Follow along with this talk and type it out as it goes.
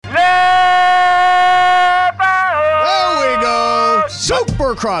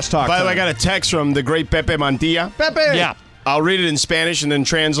more crosstalk. By the way, I got a text from the great Pepe Mantilla. Pepe. Yeah. I'll read it in Spanish and then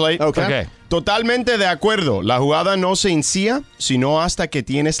translate. Okay. Totalmente de acuerdo. La jugada no se inicia sino hasta que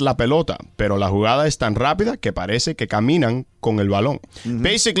tienes la pelota, pero la jugada es tan rápida que parece que caminan con el balón.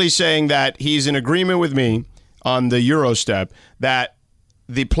 Basically saying that he's in agreement with me on the Euro step that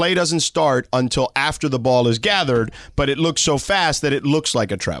the play doesn't start until after the ball is gathered, but it looks so fast that it looks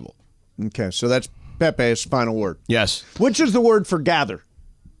like a travel. Okay, so that's Pepe's final word. Yes. Which is the word for gather?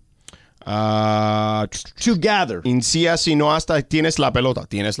 To gather. Inicia sino hasta tienes la pelota.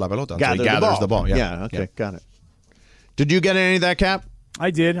 Tienes la pelota. Gather so he gathers the ball. Yeah, okay, got it. Did you get any of that, Cap?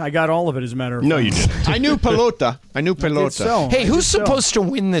 I did. I got all of it, as a matter of fact. No, you didn't. I knew pelota. So. Hey, who's supposed to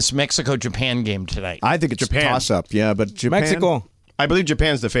win this Mexico-Japan game tonight? I think it's Japan. a toss-up, yeah, but Japan. Mexico. I believe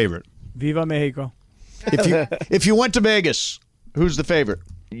Japan's the favorite. Viva Mexico. If you went to Vegas, who's the favorite?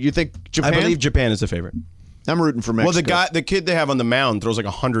 You think Japan? I believe Japan is the favorite. I'm rooting for Mexico. Well, the kid they have on the mound throws like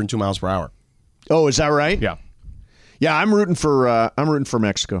 102 miles per hour. Oh, is that right? Yeah. Yeah, I'm rooting for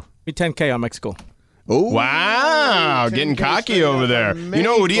Mexico. Be 10K on Mexico. Oh, Wow, getting cocky over there. You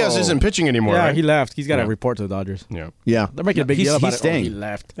know, Urias isn't pitching anymore, Yeah, right? he left. He's got to Yeah. report to the Dodgers. Yeah. Yeah. They're making a big He's- deal about he's it. staying. Oh, he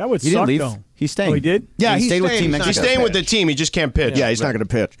left. That would He suck, didn't leave. though. He's staying. Oh, he did? Yeah, he he's stayed with staying. Team He's not He's Mexico. staying with the team. He just can't pitch. Yeah, he's not going to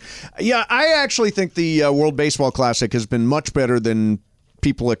pitch. Yeah, I actually think the World Baseball Classic has been much better than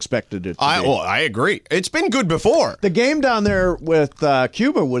people expected it to be. I agree. It's been good before. The game down there with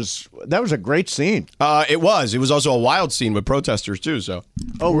Cuba was a great scene. It was. It was also a wild scene with protesters, too. So,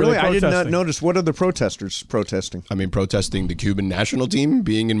 Oh, were really? they I did not protesting? notice. What are the protesters protesting? I mean, protesting the Cuban national team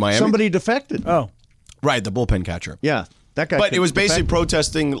being in Miami. Somebody defected. Oh. Right, the bullpen catcher. Yeah, that guy. But it was basically defected.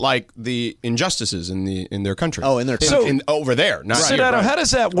 protesting like the injustices in their country. Oh, in their country. Over there, not here. Sedano, Right. how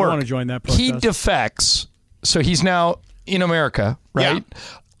does that work? wanna join that He protest. defects, so he's now in America, right?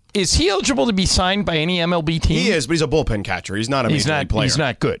 Yeah. Is he eligible to be signed by any MLB team? He is, but he's a bullpen catcher. He's not a He's major not. league player. He's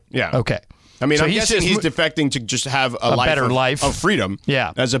not good. Yeah. Okay. I mean, So I'm guessing he's just- defecting to just have a better of, life. of freedom.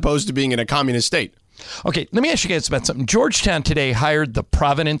 Yeah. As opposed to being in a communist state. Okay. Let me ask you guys about something. Georgetown today hired the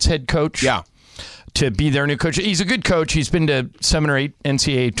Providence head coach. Yeah. To be their new coach. He's a good coach. He's been to 7 or 8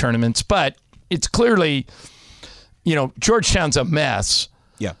 NCAA tournaments, but it's clearly, Georgetown's a mess.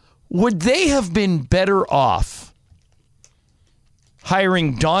 Yeah. Would they have been better off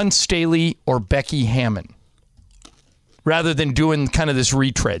hiring Dawn Staley or Becky Hammon rather than doing kind of this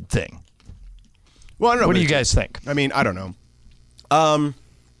retread thing? Well, I don't know. What do you guys think? I mean, I don't know.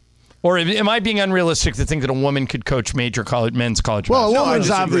 Or am I being unrealistic to think that a woman could coach men's college Well, a basketball? woman's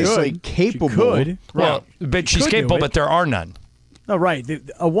I disagree. obviously She capable. could. Well, but she's could do capable, it. but there are none. No, right.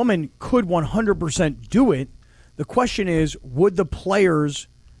 A woman could 100% do it. The question is, would the players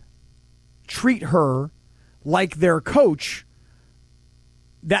treat her like their coach?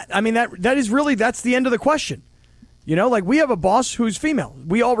 That is really, that's the end of the question. Like we have a boss who's female.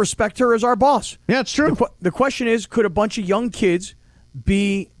 We all respect her as our boss. Yeah, it's true. The question is, could a bunch of young kids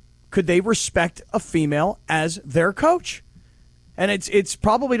could they respect a female as their coach? And it's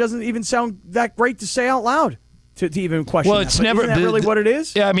probably doesn't even sound that great to say out loud to even question. Well, that. it's But never isn't that really what it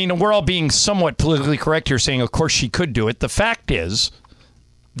is. Yeah, I mean, we're all being somewhat politically correct here, saying, of course, she could do it. The fact is,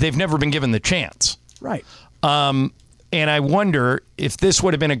 they've never been given the chance. Right. And I wonder if this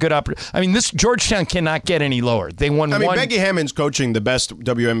would have been a good opportunity. I mean, this Georgetown cannot get any lower. They won. I mean, one. Becky Hammon's coaching the best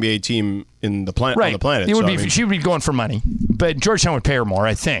WNBA team in the planet. Right. On the planet. It would so, be. I mean, She would be going for money, but Georgetown would pay her more,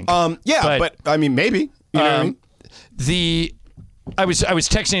 I think. yeah, but I mean, maybe. You know what I mean? I was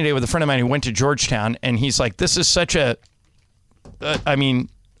texting today with a friend of mine who went to Georgetown, and he's like, "This is such a,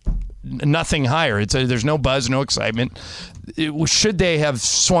 nothing higher. There's no buzz, no excitement. Should they have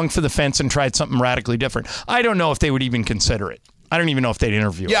swung for the fence and tried something radically different? I don't know if they would even consider it. I don't even know if they'd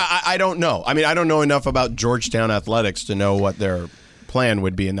interview it. Yeah, I don't know. I mean, I don't know enough about Georgetown athletics to know what their plan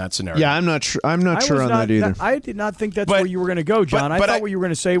would be in that scenario. Yeah, I'm not sure. I'm not sure on that either. I did not think that's But- where you were going to go, John. but I thought I- what you were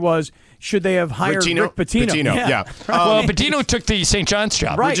going to say was, should they have hired Pitino? Rick Pitino? Pitino, yeah. Well, Patino took the St. John's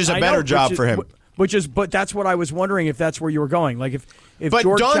job. Right, which is a I better know, job for him. But that's what I was wondering if that's where you were going. Like if But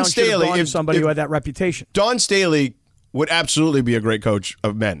Georgetown Dawn should have Staley, gone to if- somebody if- who had that reputation. Dawn Staley would absolutely be a great coach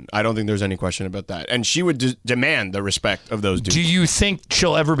of men. I don't think there's any question about that. And she would demand the respect of those dudes. Do you think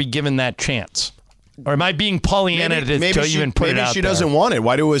she'll ever be given that chance? Or am I being Pollyanna to even put it out maybe she there? doesn't want it.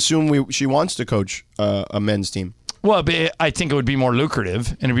 Why do we assume she wants to coach a men's team? Well, but I think it would be more lucrative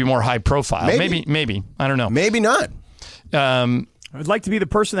and it'd be more high profile. Maybe. I don't know. Maybe not. I'd like to be the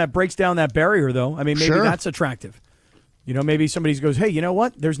person that breaks down that barrier, though. I mean, maybe Sure. that's attractive. Maybe somebody goes, hey, you know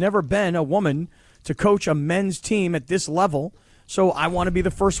what? There's never been a woman to coach a men's team at this level. So I want to be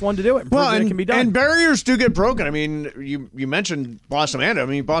the first one to do it. And prove that it can be done. And barriers do get broken. I mean, you mentioned Boss Amanda. I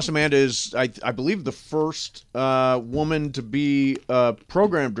mean, Boss Amanda is, I believe, the first woman to be a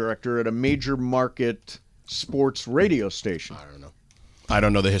program director at a major market sports radio station. I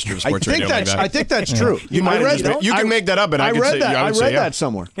don't know the history of sports radio like that. I think that's true. You might you can make that up, and I could read say, that. I I would say, read yeah. that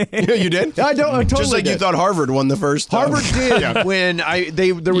somewhere. You did? I totally Just like did. you thought Harvard won the first. Harvard did when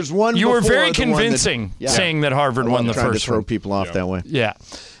there was one. You were before very the one that- convincing saying that Harvard won the trying first to throw one. people off that way. Yeah.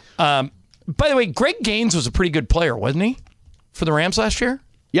 By the way, Greg Gaines was a pretty good player, wasn't he, for the Rams last year?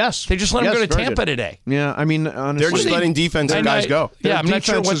 Yes. They just let him go to very Tampa good. today. Yeah, I mean, honestly, They're just letting defensive guys go. Yeah, I'm not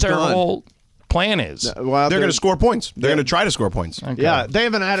sure defense what is their gone. whole plan is. Well, They're going to score points. They're going to try to score points. Yeah, they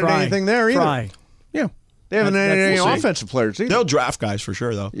haven't added anything there either. Try. Yeah. They haven't added any we'll see. offensive players either. They'll draft guys for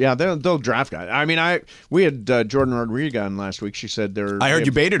sure, though. Yeah, they'll draft guys. I mean, we had Jordan Rodriguez on last week. She said I heard they you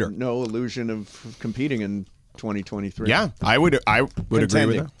have baited her. No illusion of competing in 2023. Yeah, I would agree with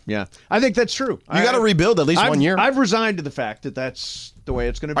Contending. that. Yeah, I think that's true. You got to rebuild at least 1 year. I've resigned to the fact that that's the way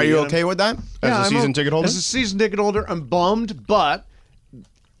it's going to be. Are you And okay with that as a season ticket holder? As a season ticket holder, I'm bummed, but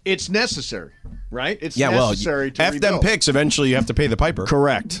it's necessary, right? It's necessary to F them rebuild. picks. Eventually, you have to pay the piper.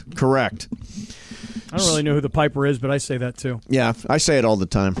 Correct. I don't really know who the Piper is, but I say that too. Yeah, I say it all the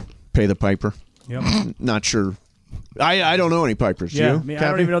time. Pay the piper. Yep. Not sure. I don't know any pipers. Yeah, You, I mean, I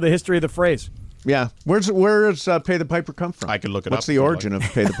Kathy? don't even know the history of the phrase. Yeah, where does Pay the Piper come from? I could look it What's up the if you origin like.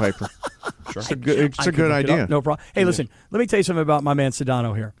 of Pay the Piper? Sure. It's a I good could look it idea. up, no problem. Hey, listen, let me tell you something about my man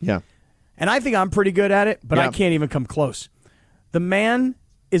Sedano here. Yeah. And I think I'm pretty good at it, but I Yeah. can't even come close. The man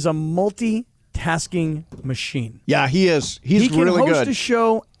is a multitasking machine. Yeah, he is. He's He can really host good. a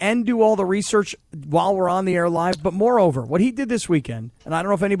show and do all the research while we're on the air live. But moreover, what he did this weekend, and I don't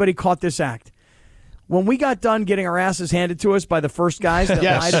know if anybody caught this act, when we got done getting our asses handed to us by the first guys that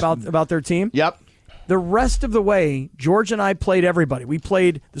Yes. lied about their team, Yep. the rest of the way, George and I played everybody. We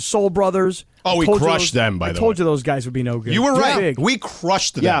played the Soul Brothers. Oh, we Told you crushed those- them, by the I told way. you those guys would be no good. You were Too right. big. We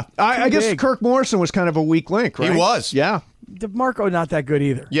crushed them. Yeah, I guess big. Kirk Morrison was kind of a weak link, right? He was. Yeah. DeMarco not that good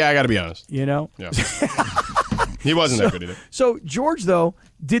either. Yeah, I got to be honest. You know? Yeah. He wasn't that good either. So George, though,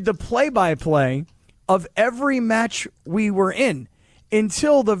 did the play-by-play of every match we were in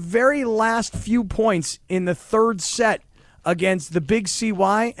until the very last few points in the third set against the Big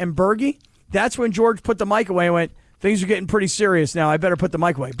CY and Bergie. That's when George put the mic away and went, things are getting pretty serious now. I better put the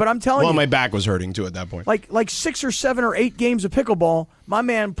mic away. But I'm telling Well, you, my back was hurting too at that point. like 6 or 7 or 8 games of pickleball, my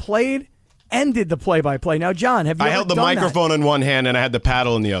man played and did the play-by-play. Now, John, have you I ever held the done that? microphone in one hand and I had the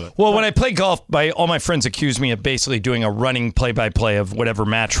paddle in the other. Well, when I play golf, all my friends accuse me of basically doing a running play-by-play of whatever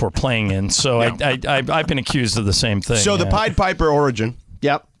match we're playing in. So I've been accused of the same thing. So the Pied Piper origin.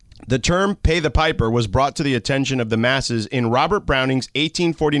 Yep. The term pay the piper was brought to the attention of the masses in Robert Browning's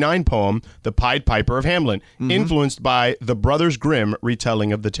 1849 poem, The Pied Piper of Hamelin, influenced by the Brothers Grimm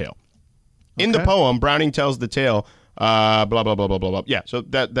retelling of the tale. In the poem, Browning tells the tale, blah, blah, blah, blah, blah, blah. Yeah, so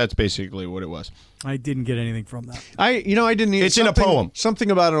that's basically what it was. I didn't get anything from that. I didn't. It's in a poem.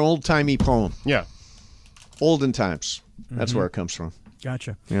 Something about an old timey poem. Yeah. Olden times. That's where it comes from.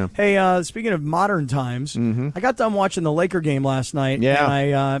 Gotcha. Yeah. Hey, speaking of modern times, I got done watching the Laker game last night. Yeah.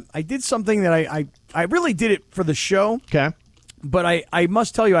 And I did something that I really did it for the show, Okay. but I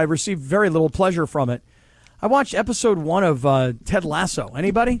must tell you, I received very little pleasure from it. I watched episode 1 of Ted Lasso.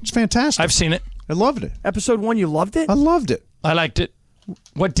 Anybody? It's fantastic. I've seen it. I loved it. Episode 1, you loved it? I loved it. I liked it.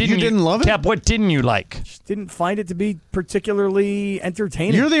 What didn't You didn't love it? Cap, what didn't you like? Didn't find it to be particularly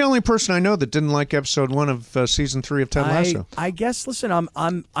entertaining. You're the only person I know that didn't like episode 1 of season 3 of Ted Lasso. I guess. Listen,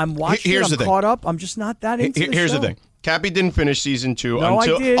 I'm watching. Here's it. the I'm thing. caught up. I'm just not that into. Here's the the show. thing. Cappy didn't finish season 2 No, I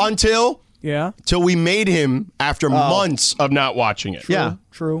did. until Yeah. we made him after months of not watching it. Yeah.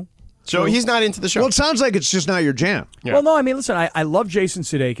 True. So he's not into the show. Well, it sounds like it's just not your jam. Yeah. Well, no, I mean, listen, I love Jason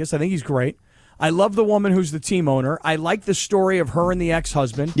Sudeikis. I think he's great. I love the woman who's the team owner. I like the story of her and the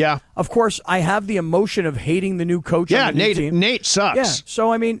ex-husband. Yeah. Of course, I have the emotion of hating the new coach. Yeah, on the new team. Nate sucks. Yeah.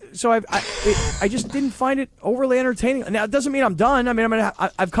 So I mean, I just didn't find it overly entertaining. Now it doesn't mean I'm done. I mean,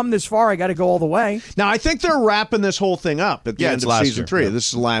 I've come this far. I got to go all the way. Now, I think they're wrapping this whole thing up at the end it's of last season year. 3. Yeah. This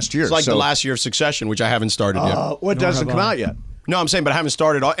is last year. It's like so, the last year of Succession, which I haven't started yet. what doesn't have come I. out yet? No, I'm saying, but I haven't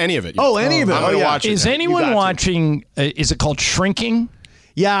started any of it yet. Oh, any of it. I'm Oh, going to yeah. watch it. Is You anyone got to. watching? Is it called Shrinking?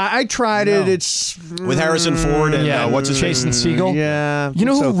 Yeah, I tried it. It's With Harrison Ford and Yeah, what's his Jason Segel? Yeah. You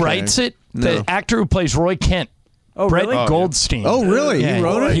know it's who okay. writes it? The No. actor who plays Roy Kent. Oh, Brett really? Goldstein. Oh, really? Yeah, He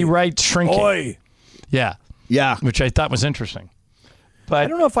wrote it? He writes Shrinking. Boy. Yeah, Yeah. which I thought was interesting. I But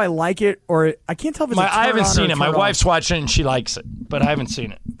don't know if I like it or I can't tell if it's a I haven't turn-on or seen a it. My turn-off. wife's watching it and she likes it, but I haven't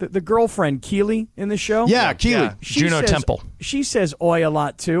seen it. The girlfriend Keely in the show. Yeah, Keely. Yeah. She Juno says- Temple. She says "oi" a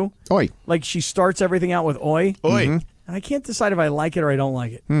lot too. Oi. Like she starts everything out with "oi." Oi. and I can't decide if I like it or I don't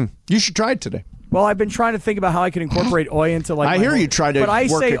like it. You should try it today. Well, I've been trying to think about how I can incorporate oi into like. I my hear whole- you try to but I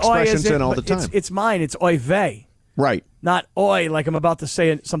work say oi expressions as in all but the time. It's mine. It's oy vey, Right. not oi like I'm about to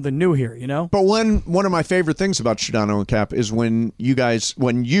say something new here. You know. But one of my favorite things about Shadano and Cap is when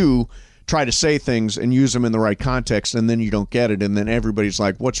you try to say things and use them in the right context, and then you don't get it, and then everybody's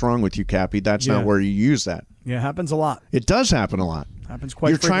like, "What's wrong with you, Cappy? That's Yeah. not where you use that." Yeah, it happens a lot. It does happen a lot. Happens quite.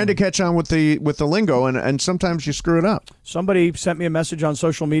 You're trying to frequently. catch on with the lingo, and sometimes you screw it up. Somebody sent me a message on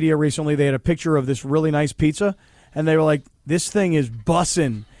social media recently. They had a picture of this really nice pizza, and they were like, "This thing is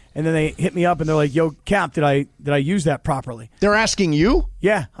bussin'." And then they hit me up and they're like, "Yo, Cap, did I use that properly?" They're asking you.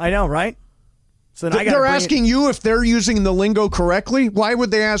 Yeah, I know, right? So then I got They're asking you if they're using the lingo correctly. Why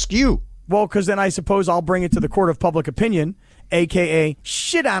would they ask you? Well, because then I suppose I'll bring it to the court of public opinion, a.k.a.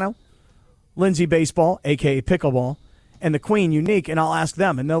 Shidano, Lindsay Baseball, a.k.a. Pickleball, and the Queen Unique, and I'll ask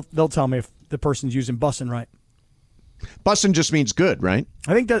them, and they'll tell me if the person's using bussin' right. Bussin' just means good, right?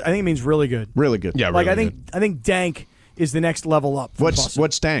 I think it means really good. Really good. Yeah, Like really I think dank is the next level up. from bussin'.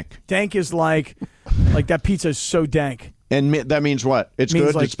 What's dank? Dank is like that pizza is so dank. And that means what? It's Means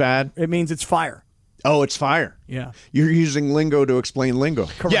good. like- It's bad. It means it's fire. Oh, it's fire. Yeah. You're using lingo to explain lingo.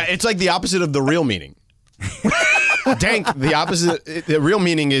 Yeah, it's like the opposite of the real meaning. Dank, the opposite. The real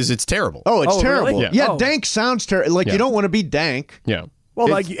meaning is it's terrible. Oh, it's Oh, terrible. really? Yeah, Yeah. Oh. dank sounds terrible. Like Yeah. you don't want to be dank. Yeah. Well,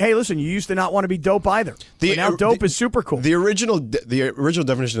 It's- like, hey, listen, you used to not want to be dope either. But now dope is super cool. The original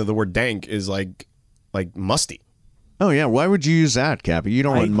definition of the word dank is like musty. Oh yeah, why would you use that, Cappy? You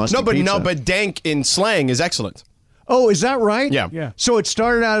don't want musty pizza. No, but dank in slang is excellent. Oh, is that right? Yeah. Yeah. So it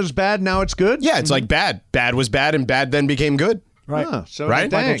started out as bad, now it's good? Yeah, it's like bad. Bad was bad, and bad then became good. right. Ah, so Right?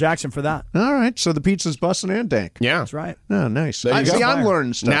 it's Michael dank. Jackson for that. All right, so the pizza's bussin' and dank. Yeah, That's right. Oh, nice. There you go. See, I'm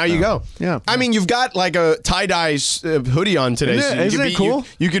learning stuff. Now you go. Yeah. I mean, you've got like a tie-dye hoodie on today. Isn't it- you isn't could it cool?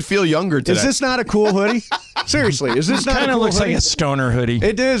 You could feel younger today. Is this not a cool hoodie? Seriously, is this not a Kind of cool looks hoodie? like a stoner hoodie.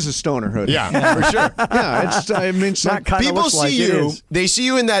 It is a stoner hoodie. Yeah, for sure. Yeah, it's. I mean, it's Not like, kinda People looks like see it you. is. They see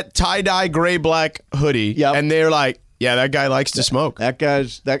you in that tie-dye gray-black hoodie, Yep. and they're like, "Yeah, that guy likes to smoke." that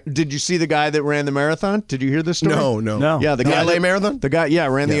guy's. Did you see the guy that ran the marathon? Did you hear this story? No. No. Yeah, the The guy LA that- Marathon? The guy,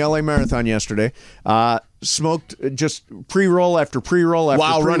 ran the LA Marathon yesterday. Smoked just pre-roll after pre-roll after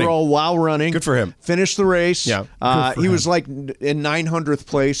While running. pre-roll while running. Good for him. Finished the race. Yeah. He was like in 900th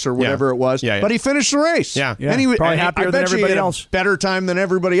place or whatever it was. Yeah, yeah. But he finished the race. Yeah. Yeah. And he Probably and happier I than bet you he everybody had a else. better time than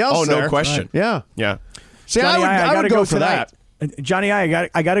everybody else. Oh, no there. question. Yeah. Yeah. See, Johnny, I gotta would go for tonight. that. Johnny, I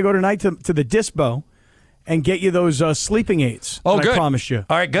got to go tonight to the Dispo and get you those sleeping aids. Oh, that good. I promised you.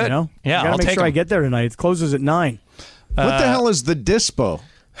 All right, good. You know? Yeah, I gotta I'll make take sure I 'em. get there tonight. It closes at 9. What the hell is the Dispo? Well,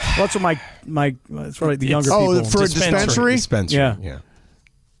 that's what my that's what the younger Oh, people. for a Dispensary. dispensary? Dispensary. Yeah. Yeah.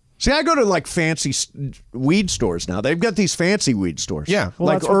 See, I go to like fancy weed stores now. They've got these fancy weed stores. Yeah. Well,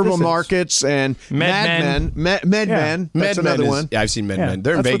 like that's what Herbal this is. Markets and MedMen. MedMen. That's another one. Yeah, I've seen MedMen. Yeah, They're in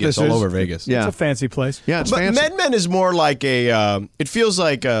that's what Vegas, this all is. over Vegas. Yeah. It's a fancy place. Yeah, it's But fancy. MedMen is more like a. It feels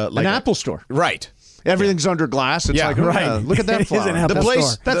like a An Apple store. Right. Everything's under glass. It's Yeah, like, oh, right. yeah, look at that It is flower. an Apple The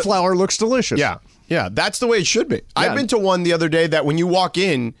place- store. That flower looks delicious. Yeah. Yeah. That's the way it should be. I've Yeah. been to one the other day that when you walk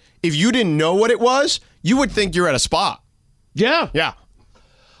in, if you didn't know what it was, you would think you're at a spa. Yeah. Yeah.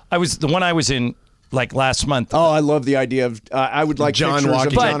 I was in like last month. Oh, I love the idea of. I would like John pictures walking.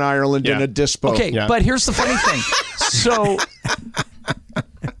 of John But- Ireland in Yeah. a dispo. Okay, Yeah. but here's the funny thing. So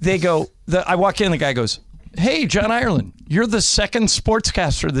they go, I walk in, the guy goes, "Hey, John Ireland, you're the second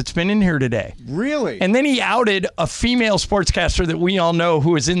sportscaster that's been in here today." Really? And then he outed a female sportscaster that we all know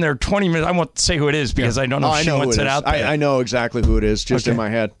who was in there 20 minutes. I won't say who it is because I don't know oh, if I she know who wants it it is. out there. I know exactly who it is, just in my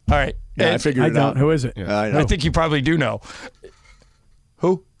head. All right. Yeah, I And figured I it don't. out. Who is it? I know. I think you probably do know.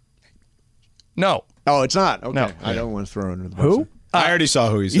 Who? No. Oh, it's not. Okay. No. I don't want to throw under the bus. Who? I already saw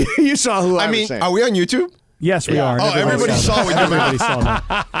who he's. You saw who I, I was mean, saying. are we on YouTube? Yes, we are. Oh, everybody saw what you Everybody mouthed. saw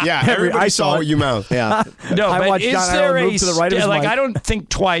that. Yeah, everybody I saw saw what it. you mouthed. Yeah. No, I but watched is John there Ireland a move to the right of his like mic. I don't think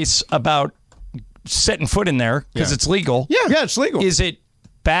twice about setting foot in there because Yeah. it's legal. Yeah, it's legal. Is it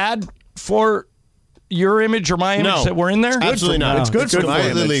bad for your image or my image No. that we're in there? Absolutely not. It's good for my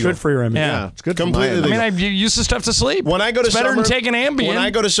completely image. legal. Good for your image. Yeah. Yeah, it's good Completely for my legal. image. I mean, I use the stuff to sleep. When I go to it's better Summer, than taking Ambien. When I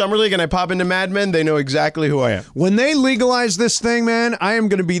go to Summer League and I pop into Mad Men, they know exactly who I am. When they legalize this thing, man, I am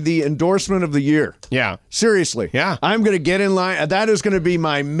going to be the endorsement of the year. Yeah. Seriously. Yeah. I'm going to get in line. That is going to be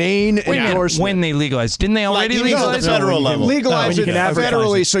my main Wait a minute, endorsement. when they legalized, didn't they already you mean at the legalize federal it? level. Legalize No, it you can advertise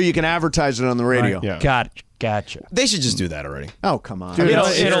federally it. so you can advertise it on the radio. Right. Yeah. Gotcha. They should just do that already. Oh, come on. Dude, It'll,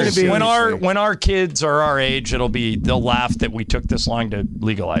 it's it'll, gonna be- when our kids are our age, they'll laugh that we took this long to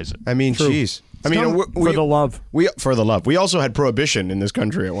legalize it. I mean, jeez. I mean, For the love. for the love. We also had prohibition in this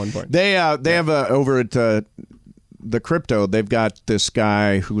country at one point. They have over at the crypto, they've got this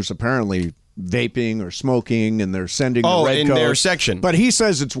guy who's apparently vaping or smoking, and they're sending Oh, the red in coat. their section. But he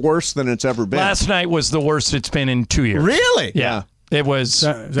says it's worse than it's ever been. Last night was the worst it's been in 2 years. Really? Yeah. It was, Is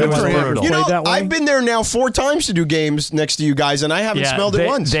it that was why they haven't brutal. You know, played that way? I've been there now 4 times to do games next to you guys, and I haven't smelled it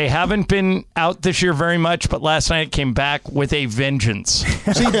once. They haven't been out this year very much, but last night it came back with a vengeance.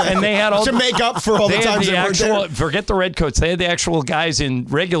 And they had all to make up for all the they had times the they weren't actual, there. forget the red coats. They had the actual guys in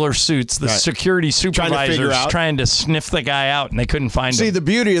regular suits, the Right. security figure supervisors out. trying to sniff the guy out, and they couldn't find See, him. the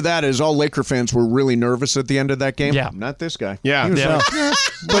beauty of that is all Laker fans were really nervous at the end of that game. Yeah. Not this guy. Yeah. He was Yeah. like,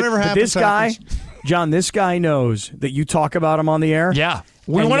 whatever But happens, this guy, happens. John, this guy knows that you talk about him on the air. Yeah.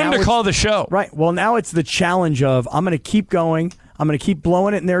 We And want him now to it's- call the show. Right. Well, now it's the challenge of I'm going to keep going. I'm going to keep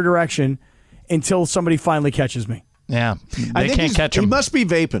blowing it in their direction until somebody finally catches me. Yeah. I They think can't catch He him. must be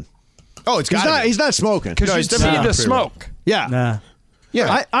vaping. Oh, it's He's got not. to He's not smoking. Because No, you he's see definitely the not smoke. Yeah. Nah.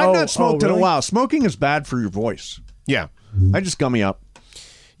 Yeah. I've Oh, not smoked in really? a while. Smoking is bad for your voice. Yeah. I just gummy up.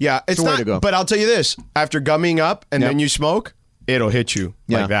 Yeah, it's the way not. to go. But I'll tell you this: after gumming up and Yep. then you smoke, it'll hit you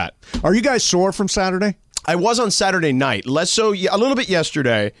like that. Are you guys sore from Saturday? I was on Saturday night, less so, a little bit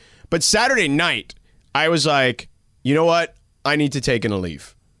yesterday, but Saturday night, I was like, you know what? I need to take in a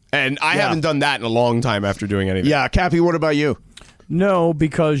leave, and I haven't done that in a long time after doing anything. Yeah, Cappy. What about you? No,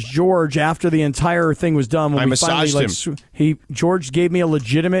 because George, after the entire thing was done, when I we finally massaged him. George gave me a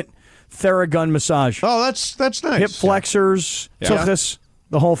legitimate Theragun massage. Oh, that's nice. Hip flexors, tuchus,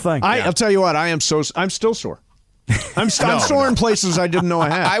 the whole thing. I'll tell you what. I'm still sore. I'm sore in places I didn't know I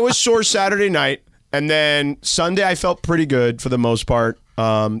had. I was sore Saturday night, and then Sunday I felt pretty good for the most part.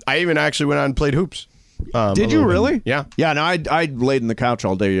 I even actually went out and played hoops. Did you really? Yeah. Yeah. No, I laid in the couch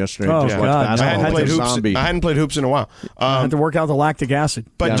all day yesterday. Oh, and just watched God. I basketball hadn't like played a hoops. zombie. I hadn't played hoops in a while. I had to work out the lactic acid.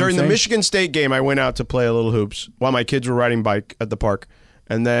 But You know during what the I'm saying? Michigan State game, I went out to play a little hoops while my kids were riding bike at the park,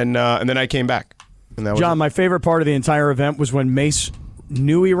 and then I came back. And that was John, my favorite part of the entire event was when Mace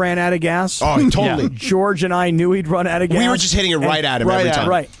knew he ran out of gas. Oh, totally. George and I knew he'd run out of gas. We were just hitting it right at him right every at time. him.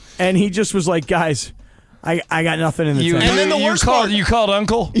 Right. And he just was like, guys, I got nothing in the tank. And then the worst part- you called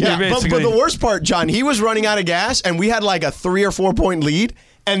Uncle. Yeah, You but basically- the worst part, John, he was running out of gas, and we had like a 3 or 4 point lead,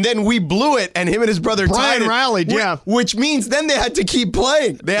 and then we blew it, and him and his brother Brian tied it, rallied, yeah. which means then they had to keep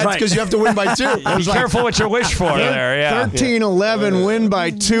playing. They had Right. because you have to win by 2. Be careful what you wish for there. Yeah. 13-11, win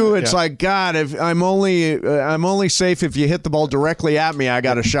by 2. It's like, God, if I'm only safe if you hit the ball directly at me. I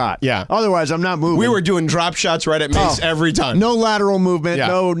got a shot. Yeah. Otherwise, I'm not moving. We were doing drop shots right at Mace every time. no lateral movement. Yeah.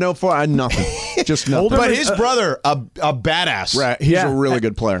 No nothing. Just nothing. but his brother, a badass. Right, he's Yeah. a really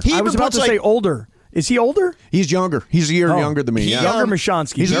good player. He I was even about puts, to like- say older. Is he older? He's younger. He's a year Oh. younger than me. He- Yeah. Younger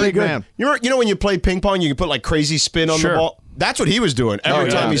Mashansky. He's a Very big good. man. You know when you play ping pong, you can put like crazy spin on Sure. the ball? That's what he was doing every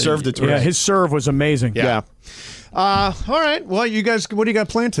yeah. time he served it to Yeah, us. his serve was amazing. Yeah. All right. Well, you guys, what do you got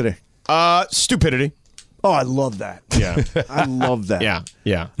planned today? Stupidity. Oh, I love that. Yeah. I love that.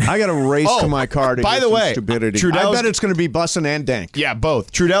 Yeah. I got to race Oh, to my car to by get the some way, stupidity. I Trudell's- bet it's going to be bussin' and dank. Yeah,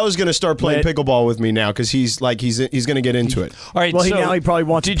 both. Trudell is going to start playing Lit. pickleball with me now because he's going to get into it. All right. Well, so now he probably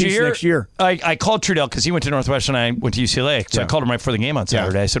wants a did you piece hear, next year. I called Trudell because he went to Northwestern and I went to UCLA. So I called him right before the game on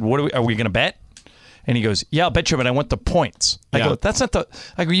Saturday. I said, "What are we going to bet?" And he goes, "Yeah, I'll bet you, but I want the points." I Yeah. go, "That's not the."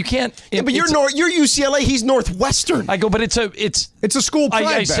 I go, "You can't." Yeah, but you're UCLA. He's Northwestern. I go, "But it's a school pride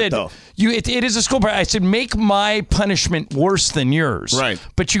I bet, said, though. It is a school pride. I said, make my punishment worse than yours. Right.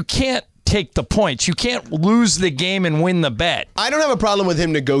 But you can't take the points. You can't lose the game and win the bet. I don't have a problem with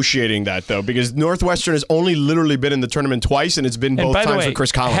him negotiating that though, because Northwestern has only literally been in the tournament twice, and it's been And both by the times way, with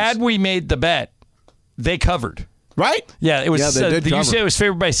Chris Collins. had we made the bet, they covered. Right? Yeah, it was. Yeah, they did the cover. UCLA was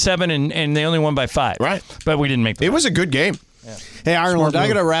favored by 7, and they only won by 5. Right. But we didn't make the It bet. was a good game. Hey, Ireland, I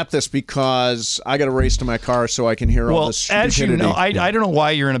got to wrap this because I got to race to my car so I can hear all Well, this as you stupidity. know, I don't know why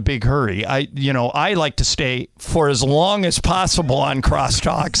you're in a big hurry. I like to stay for as long as possible on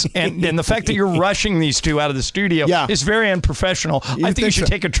crosstalks, and the fact that you're rushing these two out of the studio Yeah. is very unprofessional. I think you think should so?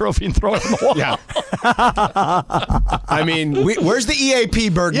 take a trophy and throw it in the wall. Yeah. I mean, where's the EAP,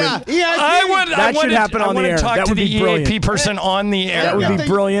 Bergman? I should happen on the want air. to talk That to would the be EAP brilliant. person on the air. That would be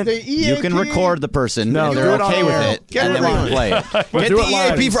brilliant. You can record the person. No, if do they're it on okay the with air. it, Get and it then we on. can play it. Get do the it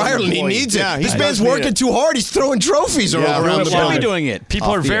live. EAP for Ireland. He needs it. Yeah, he this does man's need working it. too hard. He's throwing trophies around the We'll be building. doing it. People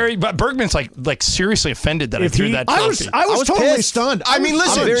off are the air. very. But Bergman's like seriously offended that If I threw he- that I trophy. was totally pissed. stunned. I mean,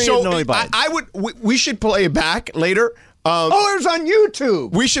 listen. very So annoyed by it. I would. We should play it back later. Oh, it was on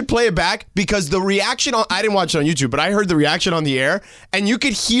YouTube. We should play it back because the reaction I didn't watch it on YouTube, but I heard the reaction on the air, and you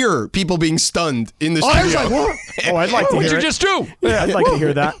could hear people being stunned in the I was studio. like, what? Oh, I'd like to What'd hear you it. just do? Yeah, I'd like to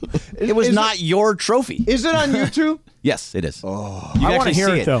hear that. It was not your trophy. Is it on YouTube? Yes, it is. Oh, you I can wanna actually hear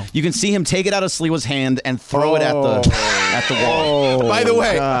see it, though. You can see him take it out of Sliwa's hand and throw it at the wall. By the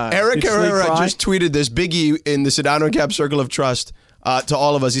way, God. Eric Did Sleep Herrera cry? just tweeted this. Biggie in the Sedano Cap Circle of Trust. to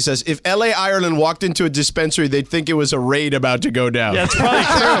all of us. He says, if LA Ireland walked into a dispensary, they'd think it was a raid about to go down. That's probably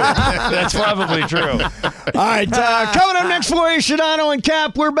true. That's probably true. All right, coming up next for you, Shadano and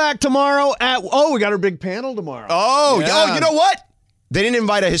Cap. We're back tomorrow at. We got our big panel tomorrow. Oh, you know what? They didn't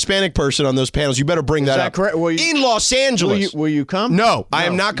invite a Hispanic person on those panels. You better bring that up. Correct? In Los Angeles. Will you come? No, I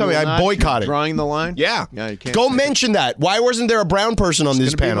am not coming. I'm boycotting. Drawing the line? Yeah. You can't Go mention that. Why wasn't there a brown person on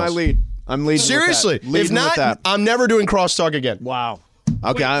these panels? Be my lead. I'm leading. Seriously. With that. Leading If not, with that. I'm never doing crosstalk again. Wow.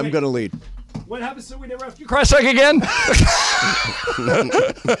 Okay, I'm going to lead. What happens so we never have to crosstalk again?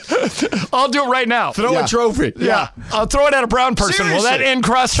 I'll do it right now. Throw a trophy. Yeah. I'll throw it at a brown person. Will that end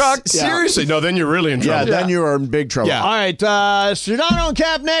crosstalk? Seriously. No, then you're really in trouble. Then you are in big trouble. Yeah. All right, Shadano and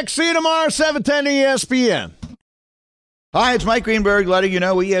Cap next. See you tomorrow, 7:10 ESPN. Hi, it's Mike Greenberg letting you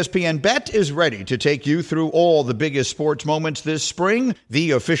know ESPN Bet is ready to take you through all the biggest sports moments this spring.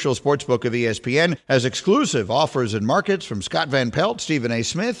 The official sportsbook of ESPN has exclusive offers and markets from Scott Van Pelt, Stephen A.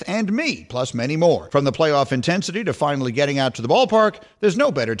 Smith, and me, plus many more. From the playoff intensity to finally getting out to the ballpark, there's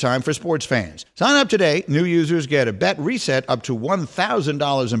no better time for sports fans. Sign up today. New users get a bet reset up to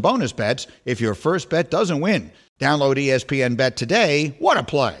 $1,000 in bonus bets if your first bet doesn't win. Download ESPN Bet today. What a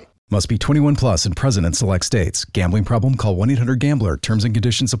play. Must be 21 plus and present in select states. Gambling problem? Call 1-800-GAMBLER. Terms and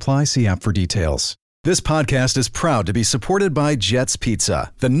conditions apply. See app for details. This podcast is proud to be supported by Jets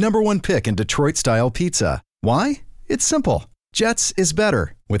Pizza, the #1 pick in Detroit-style pizza. Why? It's simple. Jets is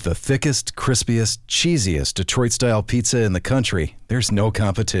better. With the thickest, crispiest, cheesiest Detroit-style pizza in the country, there's no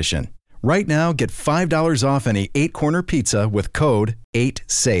competition. Right now, get $5 off any 8-corner pizza with code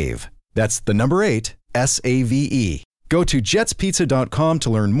 8SAVE. That's the number 8, SAVE. Go to jetspizza.com to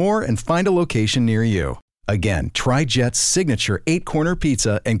learn more and find a location near you. Again, try Jet's signature 8-corner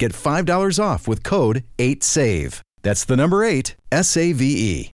pizza and get $5 off with code 8SAVE. That's the number 8,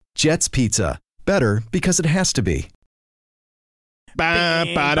 SAVE. Jet's Pizza. Better because it has to be.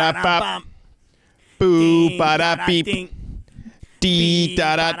 Ba-ba-da-bop. Boo-ba-da-beep.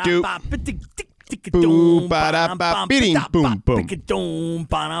 Dee-da-da-doop. Boo-ba-da-bop. Bing-boom-boom.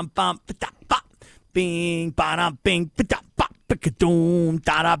 Bing, ba-da, bing, ba-da, bop, ba-ka-doom,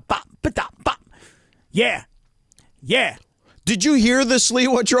 da-da, bop, ba-da, bop. Yeah. Yeah. Did you hear the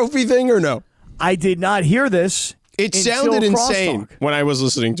Sliwa Trophy thing or no? I did not hear this. It sounded insane when I was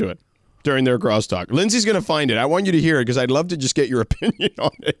listening to it during their crosstalk. Lindsay's going to find it. I want you to hear it because I'd love to just get your opinion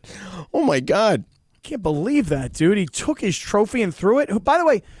on it. Oh, my God. I can't believe that, dude. He took his trophy and threw it. By the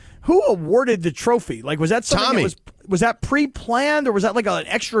way, who awarded the trophy? Like, was that something Tommy. that was that pre-planned, or was that like an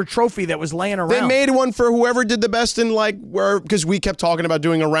extra trophy that was laying around? They made one for whoever did the best in because we kept talking about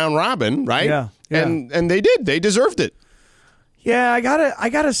doing a round robin, right? Yeah. And they did. They deserved it. Yeah, I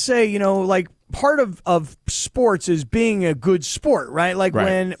gotta say, like part of sports is being a good sport, right? Like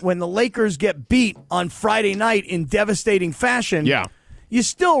when the Lakers get beat on Friday night in devastating fashion. Yeah. You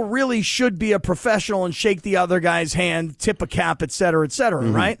still really should be a professional and shake the other guy's hand, tip a cap, et cetera,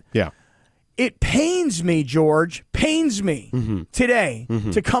 right? Yeah. It pains me, George, today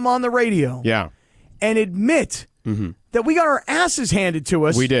to come on the radio and admit that we got our asses handed to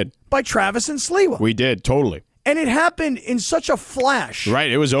us We did. by Travis and Sliwa. We did, totally. And it happened in such a flash. Right,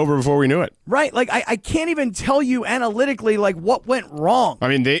 it was over before we knew it. Right, like I can't even tell you analytically like what went wrong. I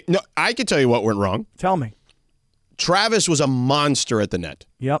mean, I could tell you what went wrong. Tell me. Travis was a monster at the net.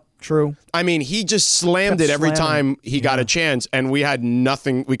 Yep, true. I mean, he just slammed it every time he got a chance, and we had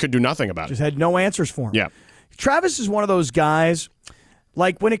nothing. We could do nothing about Just it. had no answers for him. Yeah. Travis is one of those guys,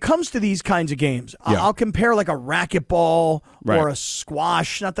 like when it comes to these kinds of games, I'll compare like a racquetball or a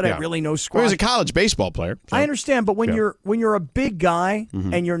squash. Not that I really know squash. He was a college baseball player. So. I understand, but when you're a big guy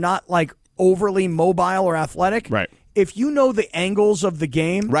and you're not like overly mobile or athletic, Right. if you know the angles of the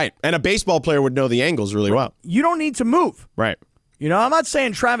game, Right, and a baseball player would know the angles really well. you don't need to move. Right. I'm not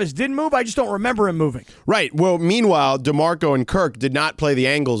saying Travis didn't move. I just don't remember him moving. Right. Well, meanwhile, DeMarco and Kirk did not play the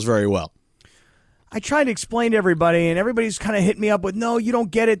angles very well. I tried to explain to everybody, and everybody's kind of hit me up with, no, you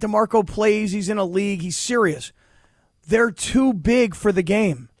don't get it. DeMarco plays. He's in a league. He's serious. They're too big for the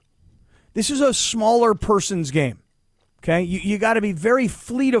game. This is a smaller person's game. Okay? You got to be very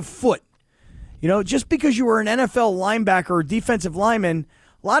fleet of foot. Just because you were an NFL linebacker or defensive lineman,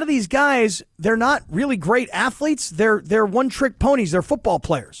 a lot of these guys, they're not really great athletes. They're one-trick ponies. They're football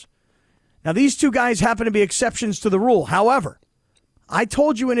players. Now, these two guys happen to be exceptions to the rule. However, I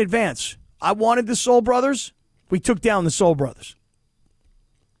told you in advance, I wanted the Soul Brothers. We took down the Soul Brothers.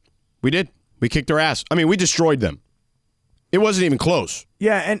 We did. We kicked their ass. I mean, we destroyed them. It wasn't even close.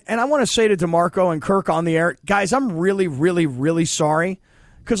 Yeah, and I want to say to DeMarco and Kirk on the air, guys, I'm really, really, really sorry.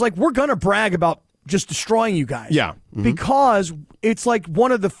 Because, we're going to brag about just destroying you guys. Yeah. Because it's like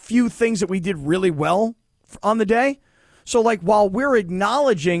one of the few things that we did really well on the day. So, like, while we're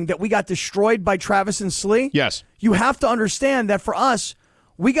acknowledging that we got destroyed by Travis and Slee, Yes. you have to understand that for us,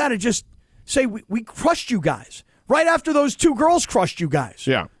 we got to just say we crushed you guys right after those two girls crushed you guys.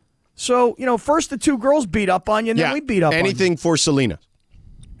 Yeah. So, first the two girls beat up on you, and then Yeah. we beat up Anything for Selena. on you.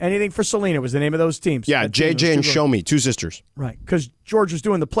 Anything for Selena was the name of those teams. Yeah, That team, those JJ and two girls. Show Me, two sisters. Right, because George was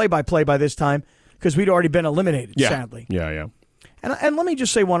doing the play-by-play by this time because we'd already been eliminated, Yeah. sadly. Yeah. And let me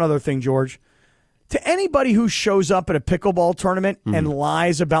just say one other thing, George. To anybody who shows up at a pickleball tournament and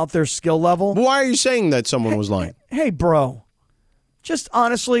lies about their skill level, Why are you saying that someone was lying? hey, bro, just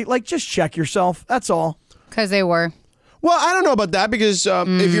honestly, just check yourself. That's all. Because they were. Well, I don't know about that because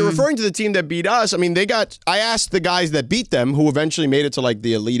if you're referring to the team that beat us, I mean, I asked the guys that beat them who eventually made it to like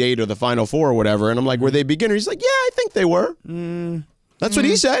the Elite Eight or the Final Four or whatever, and I'm like, were they beginners? He's like, yeah, I think they were. That's what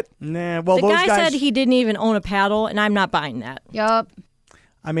he said. Nah, well, The those guy guys said he didn't even own a paddle, and I'm not buying that. Yup.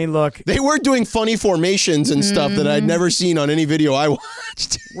 I mean, look, They were doing funny formations and stuff that I'd never seen on any video I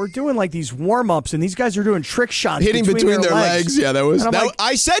watched. we're doing like these warm-ups, and these guys are doing trick shots Hitting between their legs. Yeah, that was. And I'm like,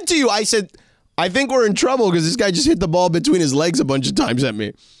 I said to you, I think we're in trouble because this guy just hit the ball between his legs a bunch of times at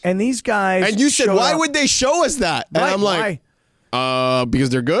me. and these guys And you said, showed why up- would they show us that? And Right, I'm like, because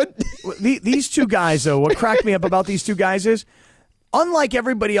they're good? These two guys, though, what cracked me up about these two guys is, unlike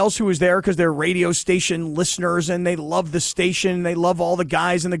everybody else who was there because they're radio station listeners and they love the station, they love all the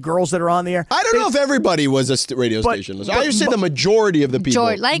guys and the girls that are on the air. I don't know if everybody was a radio But- station listener. but I would say the majority of the people.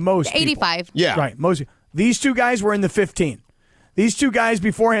 George, like Most people. 85. Yeah. Right, most. These two guys were in the 15. These two guys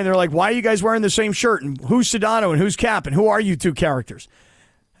beforehand, they're like, why are you guys wearing the same shirt? And who's Sedano and who's Cap? And who are you two characters?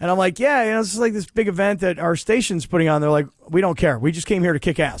 And I'm like, yeah, this is like this big event that our station's putting on. They're like, we don't care. We just came here to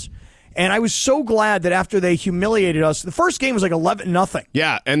kick ass. And I was so glad that after they humiliated us, the first game was like 11-0.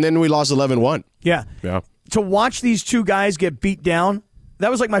 Yeah, and then we lost 11-1. Yeah. Yeah. To watch these two guys get beat down, that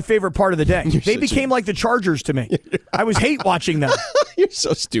was like my favorite part of the day. They became like the Chargers to me. I was hate watching them. You're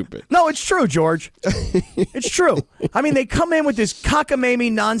so stupid. No, it's true, George. It's true. I mean, they come in with this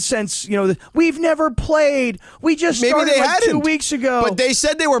cockamamie nonsense. We've never played. We just Maybe started they like hadn't. 2 weeks ago. But they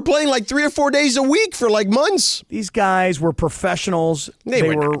said they were playing like 3 or 4 days a week for like months. These guys were professionals. They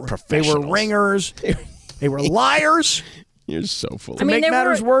were not They professionals. were ringers. They were liars. You're so full of To make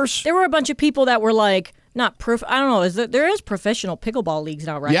matters worse, there were a bunch of people that were like, not proof. I don't know. There is professional pickleball leagues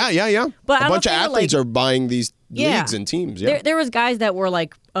now, right? Yeah. But I a don't bunch of think, athletes like- are buying these leagues and teams. Yeah. There was guys that were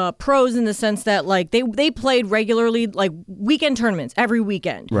like pros in the sense that like they played regularly, like weekend tournaments every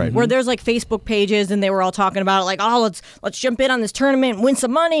weekend. Right. Where there's like Facebook pages and they were all talking about it, like, oh, let's jump in on this tournament and win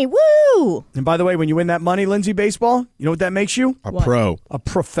some money. Woo! and by the way, when you win that money, Lindsay Baseball, you know what that makes you? a pro. A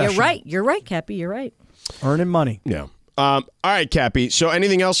professional. You're right, Cappy. You're right. Earning money. Yeah. All right, Cappy. So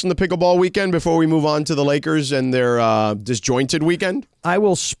anything else from the pickleball weekend before we move on to the Lakers and their disjointed weekend? I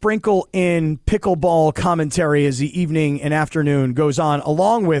will sprinkle in pickleball commentary as the evening and afternoon goes on,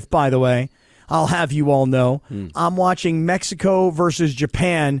 along with, by the way, I'll have you all know, I'm watching Mexico versus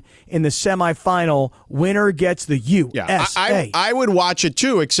Japan in the semifinal. Winner gets the USA. Yeah, I would watch it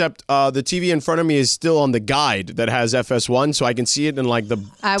too, except the TV in front of me is still on the guide that has FS1, so I can see it in like the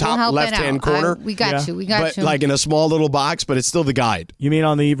I will top help it left-hand out. corner. We got you. We got But you. like in a small little box, but it's still the guide. You mean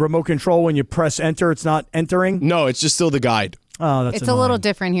on the remote control when you press enter, it's not entering? No, it's just still the guide. Oh, that's it's a little annoying.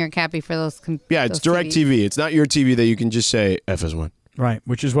 different here, Cappy, for those. Yeah, it's those direct TVs. TV. It's not your TV that you can just say FS1. Right,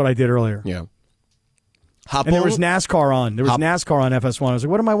 which is what I did earlier. Yeah. And there was NASCAR on. There was Hop- NASCAR on FS1. I was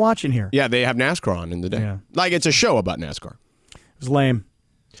like, what am I watching here? Yeah, they have NASCAR on in the day. Yeah. Like it's a show about NASCAR. It was lame.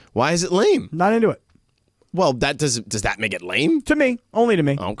 Why is it lame? Not into it. Well, does that make it lame? To me. Only to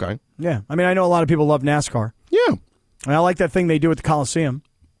me. Okay. Yeah. I mean, I know a lot of people love NASCAR. Yeah. And I like that thing they do at the Coliseum.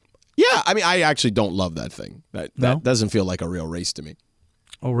 Yeah, I mean, I actually don't love that thing. That No? doesn't feel like a real race to me.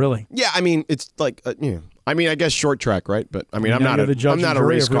 Oh, really? Yeah, I mean, it's like, yeah. I mean, I guess short track, right? But I mean, I'm Now not you're the judge I'm not and a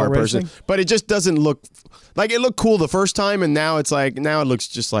jury race of real car person. racing? But it just doesn't look like it looked cool the first time, and now it's like now it looks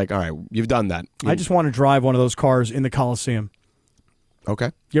just like all right, you've done that. I just want to drive one of those cars in the Coliseum.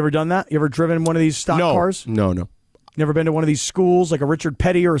 Okay. You ever done that? You ever driven one of these stock No, cars? no. Never been to one of these schools like a Richard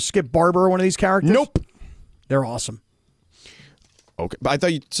Petty or a Skip Barber or one of these characters? Nope. They're awesome. Okay, but I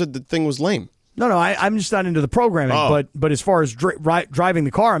thought you said the thing was lame. No, I'm just not into the programming. Oh. But as far as driving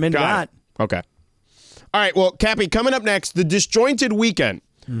the car, I'm into Got that. it. Okay. All right. Well, Cappy, coming up next, the disjointed weekend.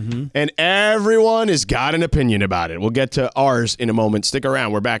 And everyone has got an opinion about it. We'll get to ours in a moment. Stick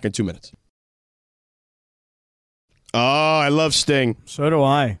around. We're back in 2 minutes. Oh, I love Sting. So do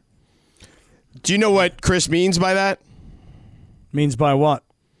I. Do you know what Chris means by that? Means by what?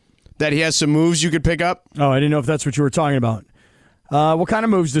 That he has some moves you could pick up? Oh, I didn't know if that's what you were talking about. What kind of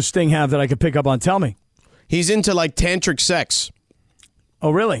moves does Sting have that I could pick up on? Tell me. He's into like tantric sex.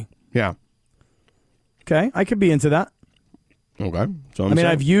 Oh, really? Yeah. Okay, I could be into that. Okay. So I mean,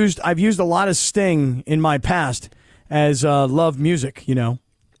 I've used a lot of Sting in my past as love music. You know,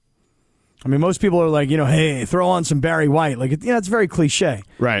 I mean, most people are like, you know, hey, throw on some Barry White. Like, it's very cliche.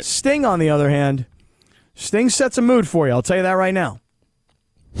 Right. Sting, on the other hand, Sting sets a mood for you. I'll tell you that right now.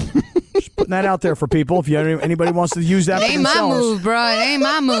 Just putting that out there for people. If anybody wants to use that It for ain't my themselves. mood, bro. It ain't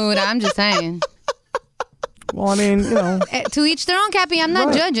my mood. I'm just saying. Well, I mean, you know. To each their own, Cappy. I'm not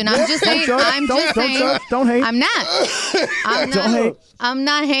Right. judging. I'm just saying. Don't judge. Don't hate. I'm not. Don't hate. I'm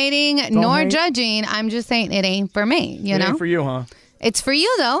not hating nor hate. judging. I'm just saying it ain't for me. You It know. ain't for you, huh? It's for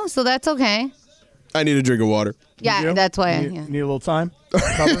you though, so that's okay. I need a drink of water. Yeah, You? that's why. You Yeah. need a little time.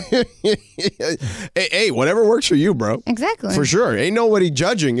 Cover. Hey, whatever works for you, bro. Exactly. For sure. Ain't nobody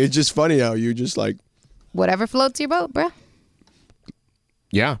judging. It's just funny how you just like, Whatever floats your boat, bro.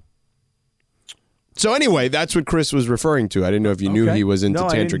 yeah. So anyway, that's what Chris was referring to. I didn't know if you knew Okay. he was into No,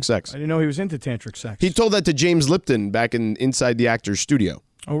 I tantric didn't- sex. I didn't know he was into tantric sex. He told that to James Lipton back inside the actor's studio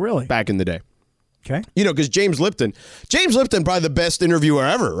Oh, really? back in the day. Okay. You know, because James Lipton, probably the best interviewer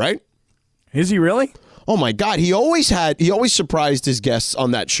ever, right? Is he really? Oh my God, he always surprised his guests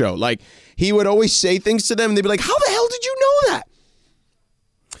on that show. Like, he would always say things to them and they'd be like, how the hell did you know that?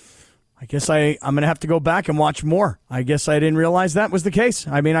 I guess I'm going to have to go back and watch more. I guess I didn't realize that was the case.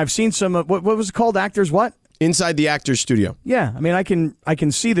 I mean, I've seen some, what was it called? Actors what? Inside the actor's studio. Yeah. I mean, I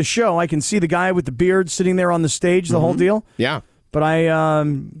can see the show. I can see the guy with the beard sitting there on the stage, the whole deal. Yeah. But I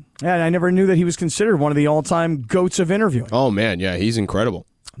never knew that he was considered one of the all-time goats of interviewing. Oh man, yeah, he's incredible.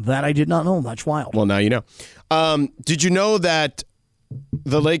 That I did not know. That's wild. Well, now you know. Did you know that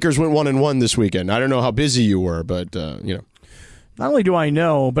the Lakers went 1-1 this weekend? I don't know how busy you were, but you know. Not only do I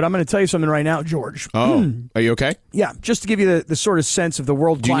know, but I'm going to tell you something right now, George. Oh, are you okay? Yeah, just to give you the sort of sense of the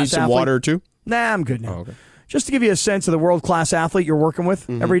world-class Do you need some athlete. water too? Nah, I'm good now. Oh, okay. Just to give you a sense of the world-class athlete you're working with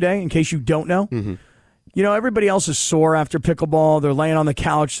every day, in case you don't know. You know, everybody else is sore after pickleball. They're laying on the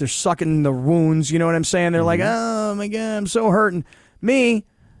couch. They're sucking the wounds. You know what I'm saying? They're like, oh, my God, I'm so hurting. Me,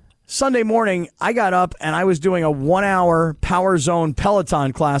 Sunday morning, I got up and I was doing a 1-hour Power Zone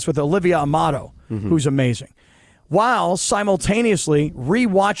Peloton class with Olivia Amato, who's amazing, while simultaneously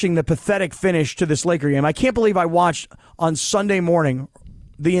rewatching the pathetic finish to this Laker game. I can't believe I watched on Sunday morning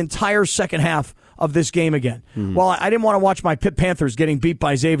the entire second half of this game again. Well, I didn't want to watch my Pitt Panthers getting beat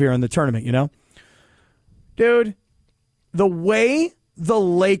by Xavier in the tournament, you know? Dude, the way the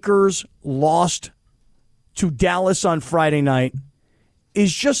Lakers lost to Dallas on Friday night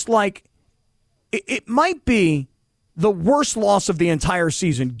is just like, it might be the worst loss of the entire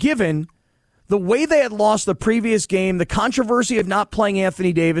season, given the way they had lost the previous game, the controversy of not playing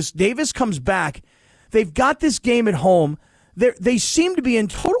Anthony Davis. Davis comes back. They've got this game at home. They seem to be in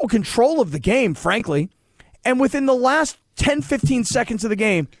total control of the game, frankly. And within the last 10, 15 seconds of the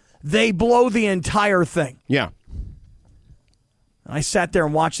game, they blow the entire thing. Yeah. I sat there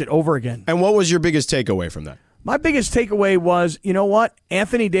and watched it over again. And what was your biggest takeaway from that? My biggest takeaway was, you know what?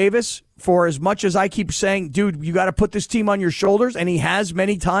 Anthony Davis, for as much as I keep saying, dude, you got to put this team on your shoulders, and he has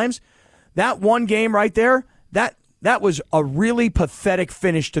many times, that one game right there, that was a really pathetic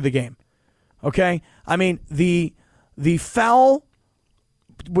finish to the game. Okay? I mean, the foul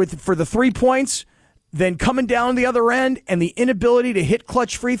for the 3 points, then coming down the other end, and the inability to hit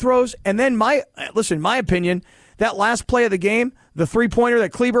clutch free throws, and then my opinion, that last play of the game, the 3-pointer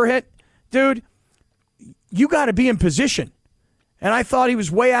that Kleber hit, dude, you got to be in position. And I thought he was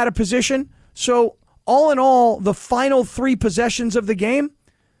way out of position. So all in all, the final 3 possessions of the game,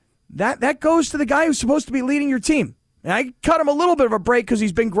 that goes to the guy who's supposed to be leading your team. And I cut him a little bit of a break because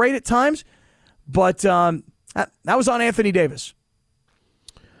he's been great at times, but that was on Anthony Davis.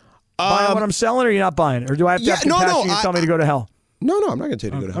 Buying what I'm selling, or are you not buying? Or do I have to have compassion and tell me to go to hell? No, I'm not going to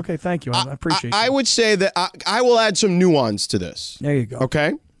tell you to go to hell. Okay, thank you. I appreciate I you. would say that I will add some nuance to this. There you go.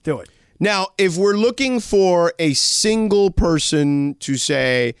 Okay? Do it. Now, if we're looking for a single person to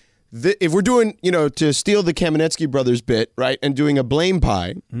say, if we're doing, to steal the Kamenetsky brothers bit, right, and doing a blame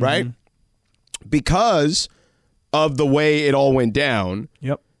pie, right, because of the way it all went down,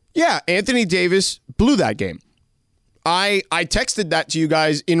 Yep. yeah, Anthony Davis blew that game. I texted that to you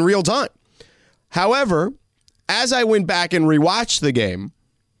guys in real time. However, as I went back and rewatched the game,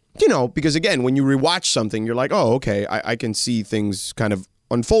 because again, when you rewatch something, you're like, oh, okay, I can see things kind of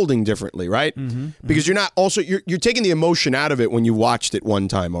unfolding differently, right? Because you're not also you're taking the emotion out of it when you watched it one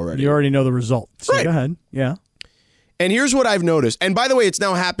time already. You already know the result. So Right. Go ahead. Yeah. And here's what I've noticed. And by the way, it's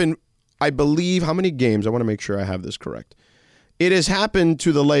now happened, I believe, how many games? I want to make sure I have this correct. It has happened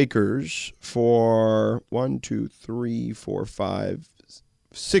to the Lakers for 1, 2, 3, 4, 5,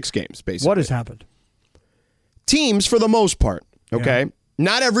 6 games, basically. What has happened? Teams, for the most part, okay, Yeah.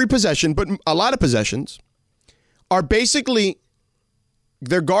 not every possession, but a lot of possessions, are basically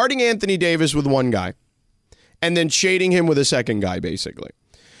they're guarding Anthony Davis with one guy and then shading him with a second guy, basically.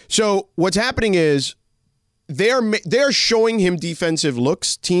 So what's happening is they're showing him defensive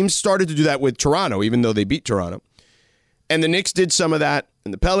looks. Teams started to do that with Toronto, even though they beat Toronto. And the Knicks did some of that,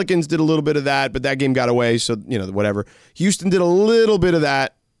 and the Pelicans did a little bit of that, but that game got away, so, whatever. Houston did a little bit of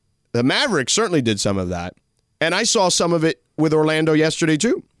that. The Mavericks certainly did some of that. And I saw some of it with Orlando yesterday,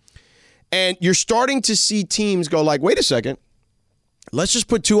 too. And you're starting to see teams go like, wait a second, let's just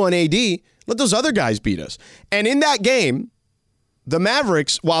put 2 on AD, let those other guys beat us. And in that game, the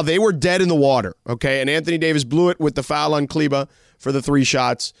Mavericks, while they were dead in the water, okay, and Anthony Davis blew it with the foul on Kleber for the 3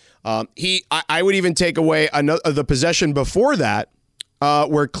 shots. I would even take away the possession before that,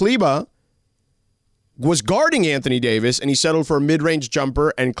 where Kleber was guarding Anthony Davis, and he settled for a mid-range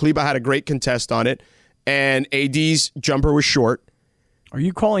jumper, and Kleber had a great contest on it, and AD's jumper was short. Are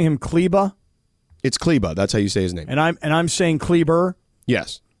you calling him Kleber? It's Kleber. That's how you say his name. And I'm saying Kleber.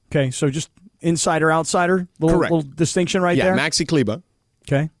 Yes. Okay, so just insider, outsider, little distinction right there. Yeah, Maxi Kleber.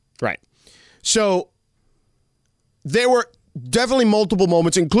 Okay. Right. So there were definitely multiple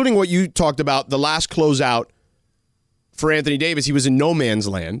moments, including what you talked about, the last closeout for Anthony Davis. He was in no man's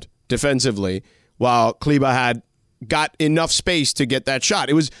land defensively, while Kleber had got enough space to get that shot.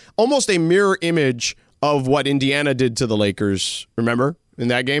 It was almost a mirror image of what Indiana did to the Lakers, remember, in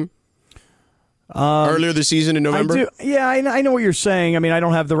that game? Earlier this season in November? I do. Yeah, I know what you're saying. I mean, I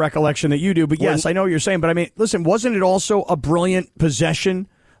don't have the recollection that you do, but yes, I know what you're saying. But I mean, listen, wasn't it also a brilliant possession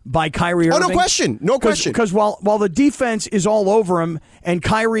by Kyrie Irving? Oh, no question. No question. Because while the defense is all over him and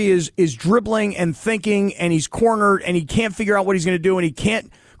Kyrie is dribbling and thinking and he's cornered and he can't figure out what he's going to do and he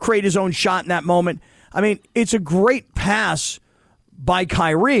can't create his own shot in that moment. I mean, it's a great pass by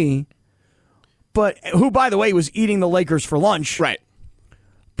Kyrie, but who, by the way, was eating the Lakers for lunch. Right.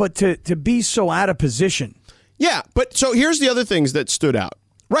 But to be so out of position. Yeah, but so here's the other things that stood out.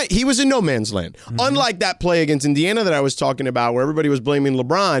 Right, he was in no man's land. Mm-hmm. Unlike that play against Indiana that I was talking about where everybody was blaming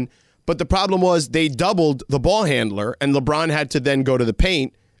LeBron, but the problem was they doubled the ball handler, and LeBron had to then go to the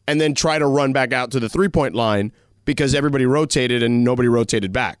paint and then try to run back out to the three-point line because everybody rotated and nobody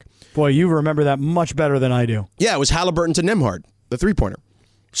rotated back. Boy, you remember that much better than I do. Yeah, it was Halliburton to Nembhard, the three-pointer.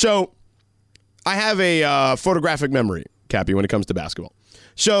 So I have a photographic memory, Cappy, when it comes to basketball.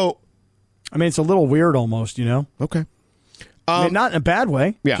 So, I mean, it's a little weird almost, Okay. I mean, not in a bad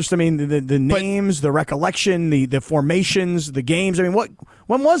way. Yeah. Just, I mean, the names, the recollection, the formations, the games. I mean,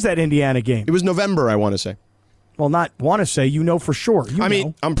 when was that Indiana game? It was November, I want to say. Well, not want to say, for sure. I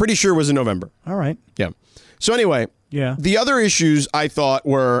mean, I'm pretty sure it was in November. All right. Yeah. So anyway, the other issues I thought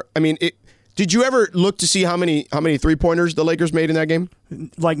were, did you ever look to see how many 3-pointers the Lakers made in that game?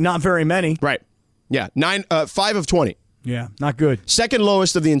 Like, not very many. Right. Yeah. 5 of 20. Yeah, not good. Second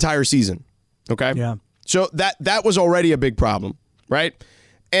lowest of the entire season. Okay? Yeah. So that was already a big problem, right?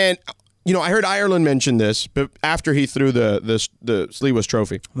 And, I heard Ireland mention this, but after he threw the Sliwas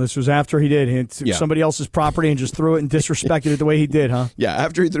trophy. This was after he did. He took somebody else's property and just threw it and disrespected it the way he did, huh? Yeah,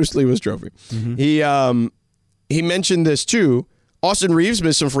 after he threw Sliwas trophy. Mm-hmm. He mentioned this, too. Austin Reeves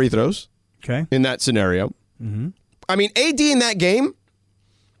missed some free throws in that scenario. Mm-hmm. I mean, AD in that game,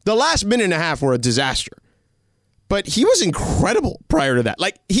 the last minute and a half were a disaster. But he was incredible prior to that.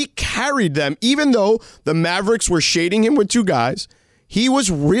 Like, he carried them, even though the Mavericks were shading him with 2 guys. He was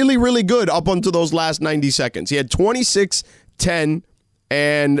really, really good up until those last 90 seconds. He had 26, 10,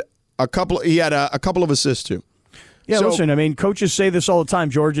 and he had a couple of assists, too. Yeah, listen, I mean, coaches say this all the time,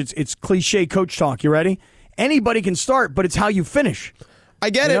 George. It's cliche coach talk. You ready? Anybody can start, but it's how you finish. I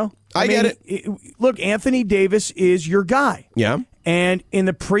get it. I get it. Look, Anthony Davis is your guy. Yeah. And in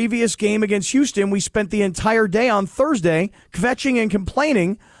the previous game against Houston, we spent the entire day on Thursday kvetching and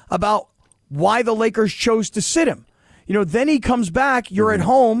complaining about why the Lakers chose to sit him. Then he comes back. You're at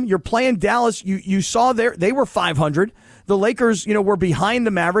home. You're playing Dallas. You saw they were 500. The Lakers, were behind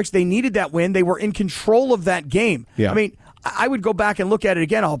the Mavericks. They needed that win. They were in control of that game. Yeah. I mean, I would go back and look at it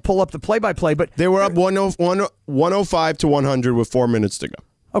again. I'll pull up the play-by-play. But they were up 105 to 100 with 4 minutes to go.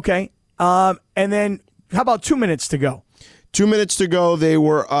 Okay. And then how about 2 minutes to go? 2 minutes to go, they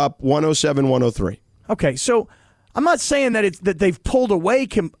were up 107-103. Okay, so I'm not saying that that they've pulled away.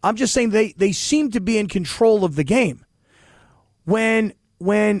 I'm just saying they seem to be in control of the game. When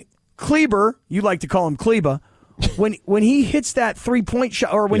Kleber, you like to call him Kleber, when he hits that 3-point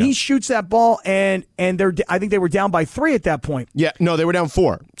shot or when he shoots that ball and I think they were down by 3 at that point. Yeah, no, they were down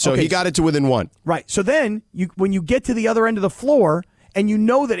 4. So he got it to within 1. Right. So then when you get to the other end of the floor and you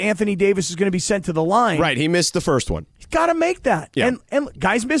know that Anthony Davis is going to be sent to the line. Right, he missed the first one. He's got to make that. Yeah. And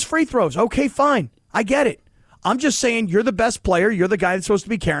guys miss free throws. Okay, fine. I get it. I'm just saying you're the best player. You're the guy that's supposed to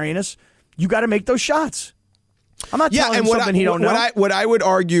be carrying us. You got to make those shots. I'm not telling him something he don't know. What I would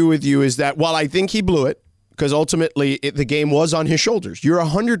argue with you is that while I think he blew it, because ultimately the game was on his shoulders, you're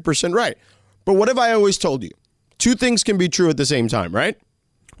 100% right. But what have I always told you? Two things can be true at the same time, right?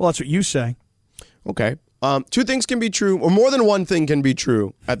 Well, that's what you say. Okay. Two things can be true, or more than one thing can be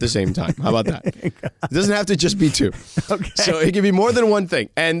true at the same time. How about that? It doesn't have to just be two. Okay. So it can be more than one thing.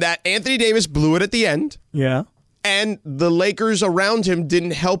 And that Anthony Davis blew it at the end, Yeah. and the Lakers around him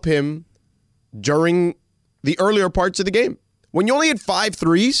didn't help him during the earlier parts of the game. When you only hit 5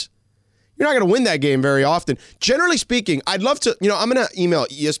 threes, you're not going to win that game very often. Generally speaking, I'd love to, I'm going to email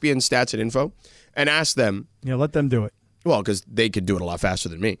ESPN Stats and Info and ask them. Yeah, let them do it. Well, because they could do it a lot faster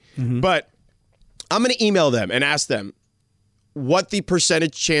than me. Mm-hmm. But I'm going to email them and ask them what the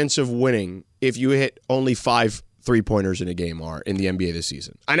percentage chance of winning if you hit only 5 3-pointers in a game are in the NBA this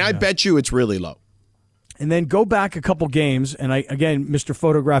season. And I bet you it's really low. And then go back a couple games, and again, Mr.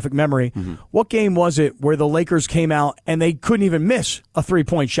 Photographic Memory, what game was it where the Lakers came out and they couldn't even miss a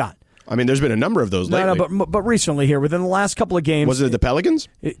 3-point shot? I mean, there's been a number of those lately. No, but recently here, within the last couple of games. Was it the Pelicans?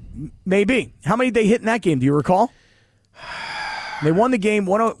 Maybe. How many did they hit in that game? Do you recall? They won the game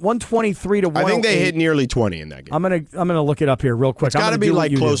 123 to 108. I think they hit nearly 20 in that game. I'm gonna look it up here real quick. It's got to be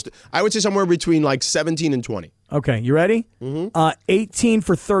like close to, I would say somewhere between like 17 and 20. Okay, you ready? 18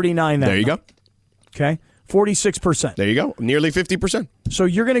 for 39 that There you night. go. Okay, 46%. There you go. Nearly 50%. So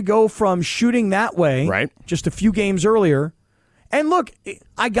you're going to go from shooting that way just a few games earlier. And look,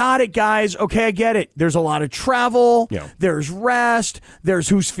 I got it, guys. Okay, I get it. There's a lot of travel. Yeah. There's rest. There's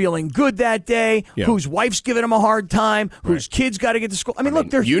who's feeling good that day, whose wife's giving him a hard time, whose kids got to get to school. I mean, look,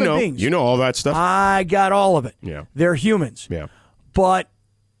 they're human beings. You know all that stuff. I got all of it. Yeah. They're humans. Yeah. But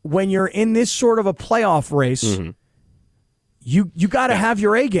when you're in this sort of a playoff race, you got to have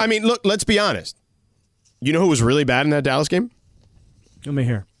your A game. I mean, look, let's be honest. You know who was really bad in that Dallas game? Let me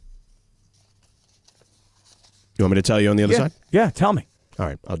hear. You want me to tell you on the other side? Yeah, tell me. All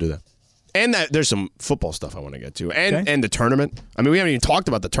right, I'll do that. And there's some football stuff I want to get to. And Okay. and the tournament. I mean, we haven't even talked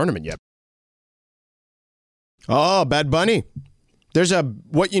about the tournament yet. Oh, Bad Bunny. There's a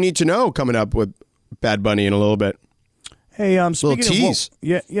What You Need to Know coming up with Bad Bunny in a little bit. Hey, speaking Little tease.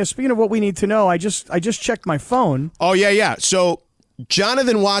 of speaking of what we need to know, I just checked my phone. Oh, yeah. So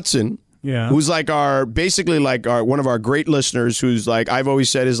Jonathan Watson, who's like basically one of our great listeners, who's like, I've always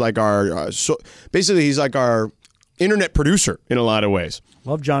said is like basically he's like our internet producer in a lot of ways.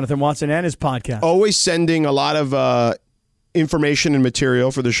 Love Jonathan Watson and his podcast. Always sending a lot of information and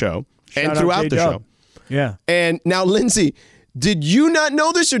material for the show Shout and out throughout the J-Dub. show. Yeah. And now, Lindsay, did you not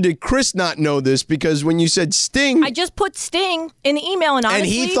know this or did Chris not know this? Because when you said Sting, I just put Sting in the email, and honestly,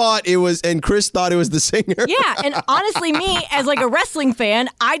 and he thought it was, and Chris thought it was the singer. Yeah, and honestly, me as like a wrestling fan,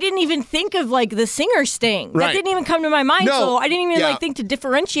 I didn't even think of like the singer Sting. Right. That didn't even come to my mind, No, so I didn't even yeah. like think to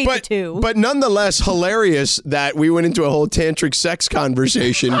differentiate the two. But nonetheless, hilarious that we went into a whole tantric sex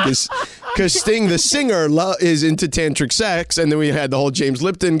conversation because Sting, the singer, is into tantric sex, and then we had the whole James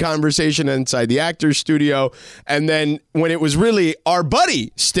Lipton conversation inside the actor's studio, and then when it was really our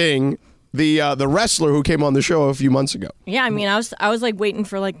buddy Sting, the wrestler who came on the show a few months ago. Yeah, I mean, I was like waiting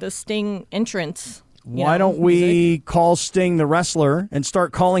for like the Sting entrance. Why don't we call Sting the wrestler and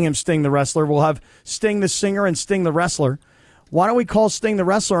start calling him Sting the wrestler? We'll have Sting the singer and Sting the wrestler. Why don't we call Sting the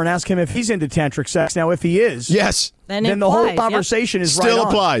wrestler and ask him if he's into tantric sex? Now, if he is, yes, then the whole conversation is still right on.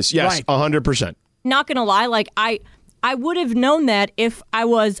 applies. Yes, Right. 100%. Not gonna lie, like I would have known that if I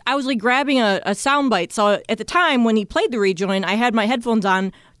was like grabbing a soundbite. So at the time when he played the rejoin, I had my headphones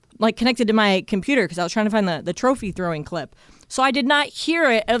on, like connected to my computer because I was trying to find the trophy throwing clip. So I did not hear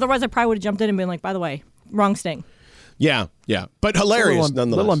it. Otherwise, I probably would have jumped in and been like, by the way, wrong Sting. Yeah, but hilarious A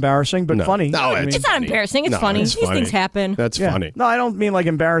nonetheless. little embarrassing, but funny. No, I mean, It's not embarrassing. It's funny. it's These funny. things happen. That's yeah. funny. No, I don't mean like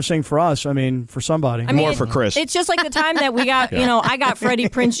embarrassing for us. I mean for somebody. I mean, More for Chris. It's just like the time that we got, I got Freddie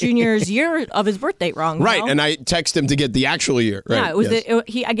Prinze Jr.'s year of his birth date wrong. you Right, know? and I text him to get the actual year. Right. Yeah, it was.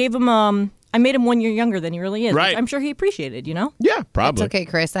 yes. I gave him. I made him 1 year younger than he really is. Right. Which I'm sure he appreciated. Yeah, probably. It's okay,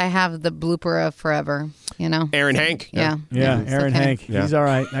 Chris. I have the blooper of forever. Aaron Hank. Yeah. yeah, it's Aaron okay. Hank. He's all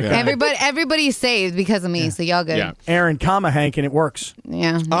right. That guy. Everybody's saved because of me, so y'all good. Yeah. Aaron, Hank, and it works.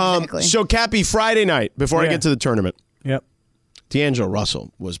 Yeah, exactly. So, Cappy, Friday night, before I Yeah. get to the tournament, Yep. D'Angelo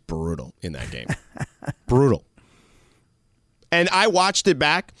Russell was brutal in that game. Brutal. And I watched it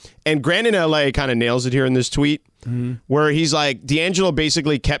back, and Grant in LA kind of nails it here in this tweet, where he's like, D'Angelo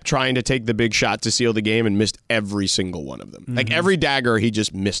basically kept trying to take the big shot to seal the game and missed every single one of them. Like every dagger, he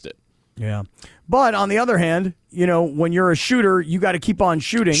just missed it. Yeah. But on the other hand, when you're a shooter, you got to keep on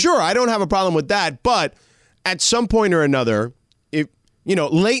shooting. Sure, I don't have a problem with that, but at some point or another, if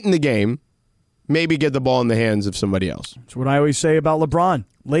late in the game, maybe get the ball in the hands of somebody else. That's what I always say about LeBron.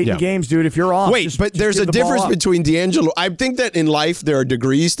 Late Yeah. in games, dude. If you're off, Wait, just there's give a the ball difference up. between D'Angelo. I think that in life there are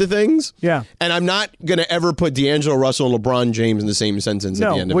degrees to things. Yeah. And I'm not going to ever put D'Angelo Russell and LeBron James in the same sentence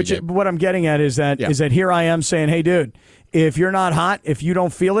at the end of the game. What I'm getting at is that here I am saying, hey, dude, if you're not hot, if you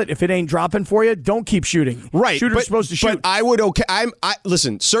don't feel it, if it ain't dropping for you, don't keep shooting. Right. Shooter's supposed to shoot. But I would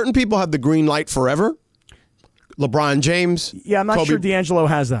listen, certain people have the green light forever. LeBron James. Yeah, I'm not sure D'Angelo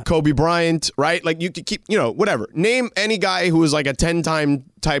has that. Kobe Bryant, right? Like you could keep, whatever. Name any guy who is like a 10-time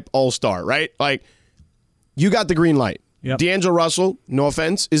type all-star, right? Like you got the green light. Yep. D'Angelo Russell, no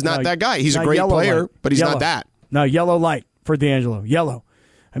offense, is not that guy. He's a great player, but he's not that. No, yellow light for D'Angelo. Yellow.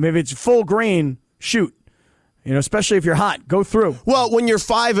 I mean, if it's full green, shoot. Especially if you're hot, go through. Well, when you're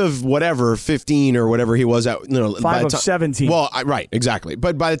 5 of whatever, 15 or whatever he was at, 5 of 17. Well, right, exactly.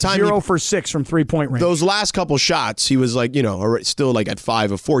 But by the time 0 for 6 from 3-point range. Those last couple shots, he was like, still like at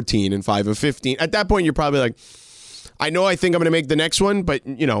 5 of 14 and 5 of 15. At that point, you're probably like, I think I'm going to make the next one, but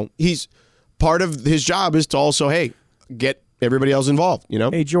he's part of his job is to also, hey, get everybody else involved.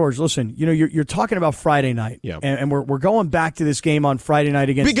 Hey George, listen, you're talking about Friday night, and we're going back to this game on Friday night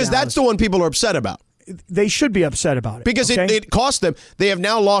against because Dallas. That's the one people are upset about. They should be upset about it. Because it cost them. They have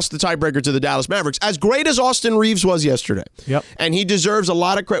now lost the tiebreaker to the Dallas Mavericks. As great as Austin Reeves was yesterday. Yep. And he deserves a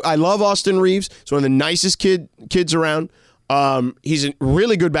lot of credit. I love Austin Reeves. He's one of the nicest kids around. He's a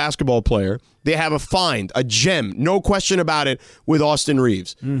really good basketball player. They have a gem, no question about it, with Austin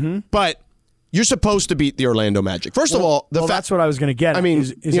Reeves. Mm-hmm. But you're supposed to beat the Orlando Magic. First of all, that's what I was going to get. I mean,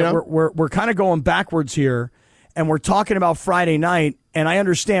 that we're kind of going backwards here, and we're talking about Friday night, and I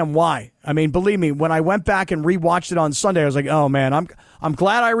understand why. I mean, believe me, when I went back and rewatched it on Sunday, I was like, oh man, I'm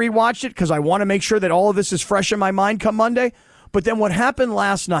glad I rewatched it because I want to make sure that all of this is fresh in my mind come Monday. But then what happened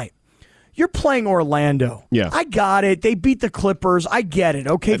last night? You're playing Orlando. Yeah. I got it. They beat the Clippers. I get it.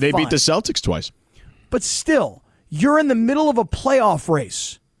 Okay, they fine. beat the Celtics twice. But still, you're in the middle of a playoff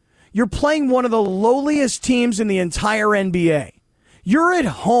race. You're playing one of the lowliest teams in the entire NBA. You're at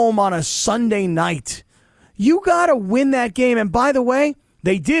home on a Sunday night. You got to win that game. And by the way,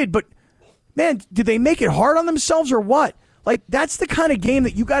 they did, but man, did they make it hard on themselves or what? Like, that's the kind of game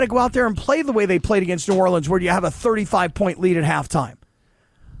that you got to go out there and play the way they played against New Orleans, where you have a 35-point lead at halftime.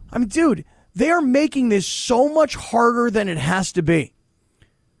 I mean, dude, they are making this so much harder than it has to be.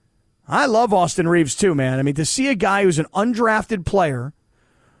 I love Austin Reeves too, man. I mean, to see a guy who's an undrafted player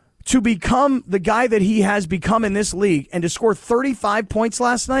to become the guy that he has become in this league and to score 35 points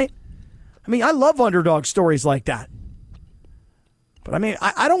last night, I mean, I love underdog stories like that. But, I mean,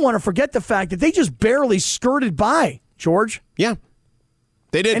 I don't want to forget the fact that they just barely skirted by, George. Yeah.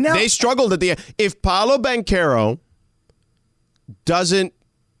 They did. They struggled at the end. If Paolo Banchero doesn't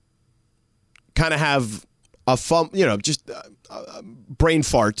kind of have a fun, just a brain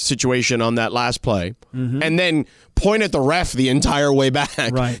fart situation on that last play, and then point at the ref the entire way back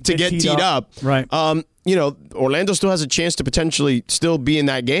to get teed up. Right. Orlando still has a chance to potentially still be in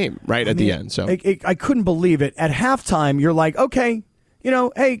that game at the end. So I couldn't believe it. At halftime, you're like, okay,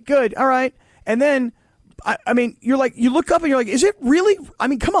 hey, good, all right. And then, I mean, you're like, you look up and you're like, is it really? I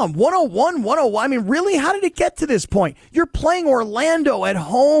mean, come on, 101, 101. I mean, really? How did it get to this point? You're playing Orlando at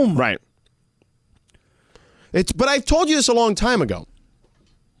home. Right. But I've told you this a long time ago.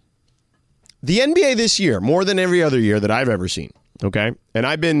 The NBA this year, more than every other year that I've ever seen, okay? And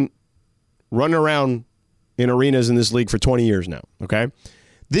I've been running around in arenas in this league for 20 years now, okay?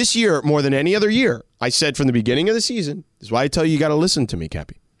 This year, more than any other year, I said from the beginning of the season, this is why I tell you got to listen to me,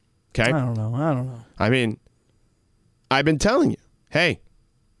 Cappy. Okay? I don't know. I mean, I've been telling you, hey,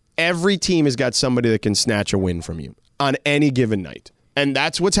 every team has got somebody that can snatch a win from you on any given night. And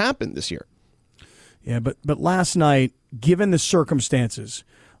that's what's happened this year. Yeah, but last night, given the circumstances,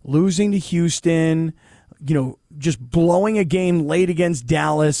 losing to Houston, just blowing a game late against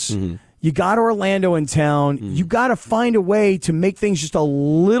Dallas, you got Orlando in town. You got to find a way to make things just a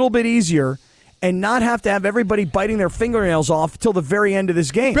little bit easier and not have to have everybody biting their fingernails off till the very end of this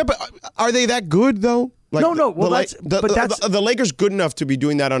game. Yeah, but are they that good, though? No. Well, the Lakers good enough to be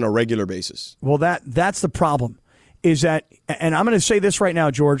doing that on a regular basis. Well, that's the problem. Is that, and I'm going to say this right now,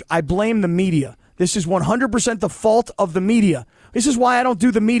 George, I blame the media. This is 100% the fault of the media. This is why I don't do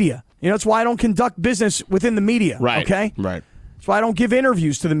the media. It's why I don't conduct business within the media. Right. Okay? Right. That's why I don't give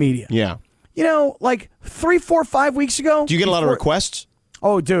interviews to the media. Yeah. Like 3, 4, 5 weeks ago. Do you get a lot of requests?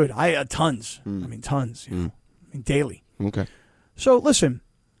 Oh, dude, I tons. I mean, tons. I mean, daily. Okay. So, listen.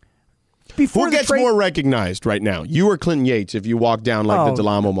 Before Who gets more recognized right now? You or Clinton Yates if you walk down the Del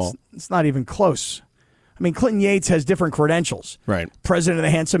Amo Mall? It's not even close. I mean, Clinton Yates has different credentials. Right. President of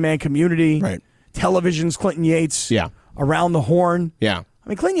the Handsome Man community. Right. Television's Clinton Yates. Yeah. Around the Horn. Yeah. I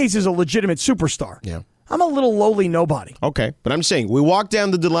mean, Clinton Yates is a legitimate superstar. Yeah. I'm a little lowly nobody. Okay, but I'm saying we walk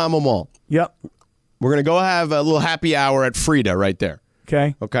down the Del Amo Mall. Yep. We're going to go have a little happy hour at Frida right there.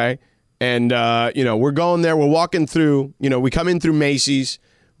 Okay. Okay? And, we're going there. We're walking through, we come in through Macy's.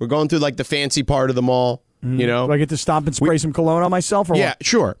 We're going through, like, the fancy part of the mall, Do I get to stop and spray some cologne on myself? Or Yeah, what?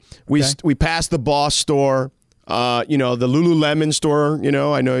 sure. We pass the Boss store, the Lululemon store.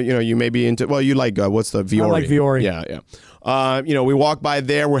 I know, you may be into, you like, what's the Viore? I like Viore. Yeah. We walk by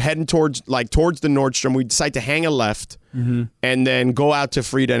there. We're heading towards the Nordstrom. We decide to hang a left and then go out to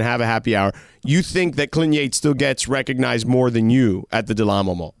Frida and have a happy hour. You think that Clinton Yates still gets recognized more than you at the Del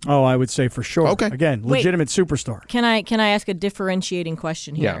Amo Mall? Oh, I would say for sure. Okay. Again, legitimate superstar. Can I ask a differentiating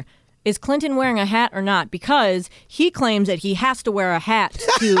question here? Yeah. Is Clinton wearing a hat or not? Because he claims that he has to wear a hat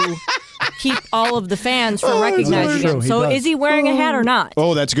to keep all of the fans from recognizing true. him. He So does. is he wearing a hat or not?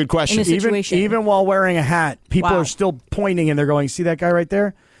 Oh, that's a good question. In a situation. Even while wearing a hat, people Wow. are still pointing and they're going, see that guy right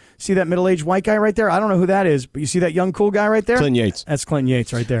there? See that middle-aged white guy right there? I don't know who that is, but you see that young cool guy right there? Clinton Yates. That's Clinton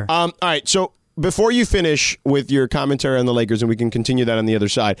Yates right there. All right, so before you finish with your commentary on the Lakers, and we can continue that on the other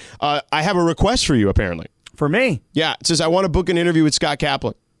side, I have a request for you, apparently. For me? Yeah, it says, I want to book an interview with Scott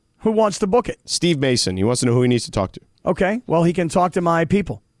Kaplan. Who wants to book it? Steve Mason. He wants to know who he needs to talk to. Okay, well, he can talk to my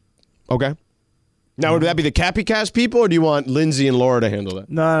people. Okay. Now, would that be the CappyCast people, or do you want Lindsay and Laura to handle that?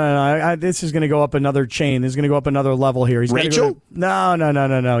 No. This is going to go up another chain. This is going to go up another level here. He's gotta Rachel? go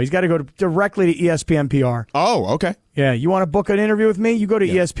to, no. He's got to go directly to ESPN PR. Oh, okay. Yeah, you want to book an interview with me? You go to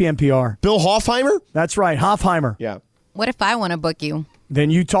ESPN PR. Bill Hoffheimer? That's right, Hoffheimer. Yeah. What if I want to book you? Then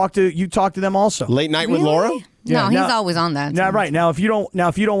you talk to them also. Late Night with Laura? No, he's now- always on that. Now, right now, if you don't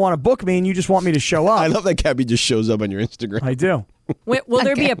want to book me and you just want me to show up, I love that Cappy just shows up on your Instagram. I do. Wait, will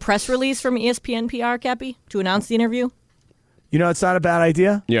there be Okay. a press release from ESPN PR, Cappy, to announce the interview You know, it's not a bad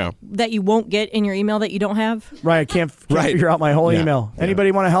idea. Yeah. that you won't get in your email that you don't have? Right, I can't Right. figure out my whole Yeah. email.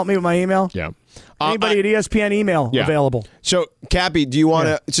 Anybody want to help me with my email? Yeah. Anybody at ESPN email Yeah. available? So, Cappy, do you want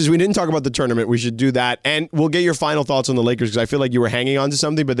to, since we didn't talk about the tournament, we should do that. And we'll get your final thoughts on the Lakers, because I feel like you were hanging on to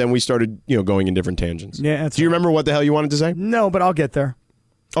something, but then we started, going in different tangents. Yeah, that's Do you right. remember what the hell you wanted to say? No, but I'll get there.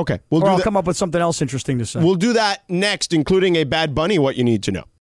 Okay. We'll Or do I'll that. come up with something else interesting to say. We'll do that next, including a Bad Bunny, what you need to know.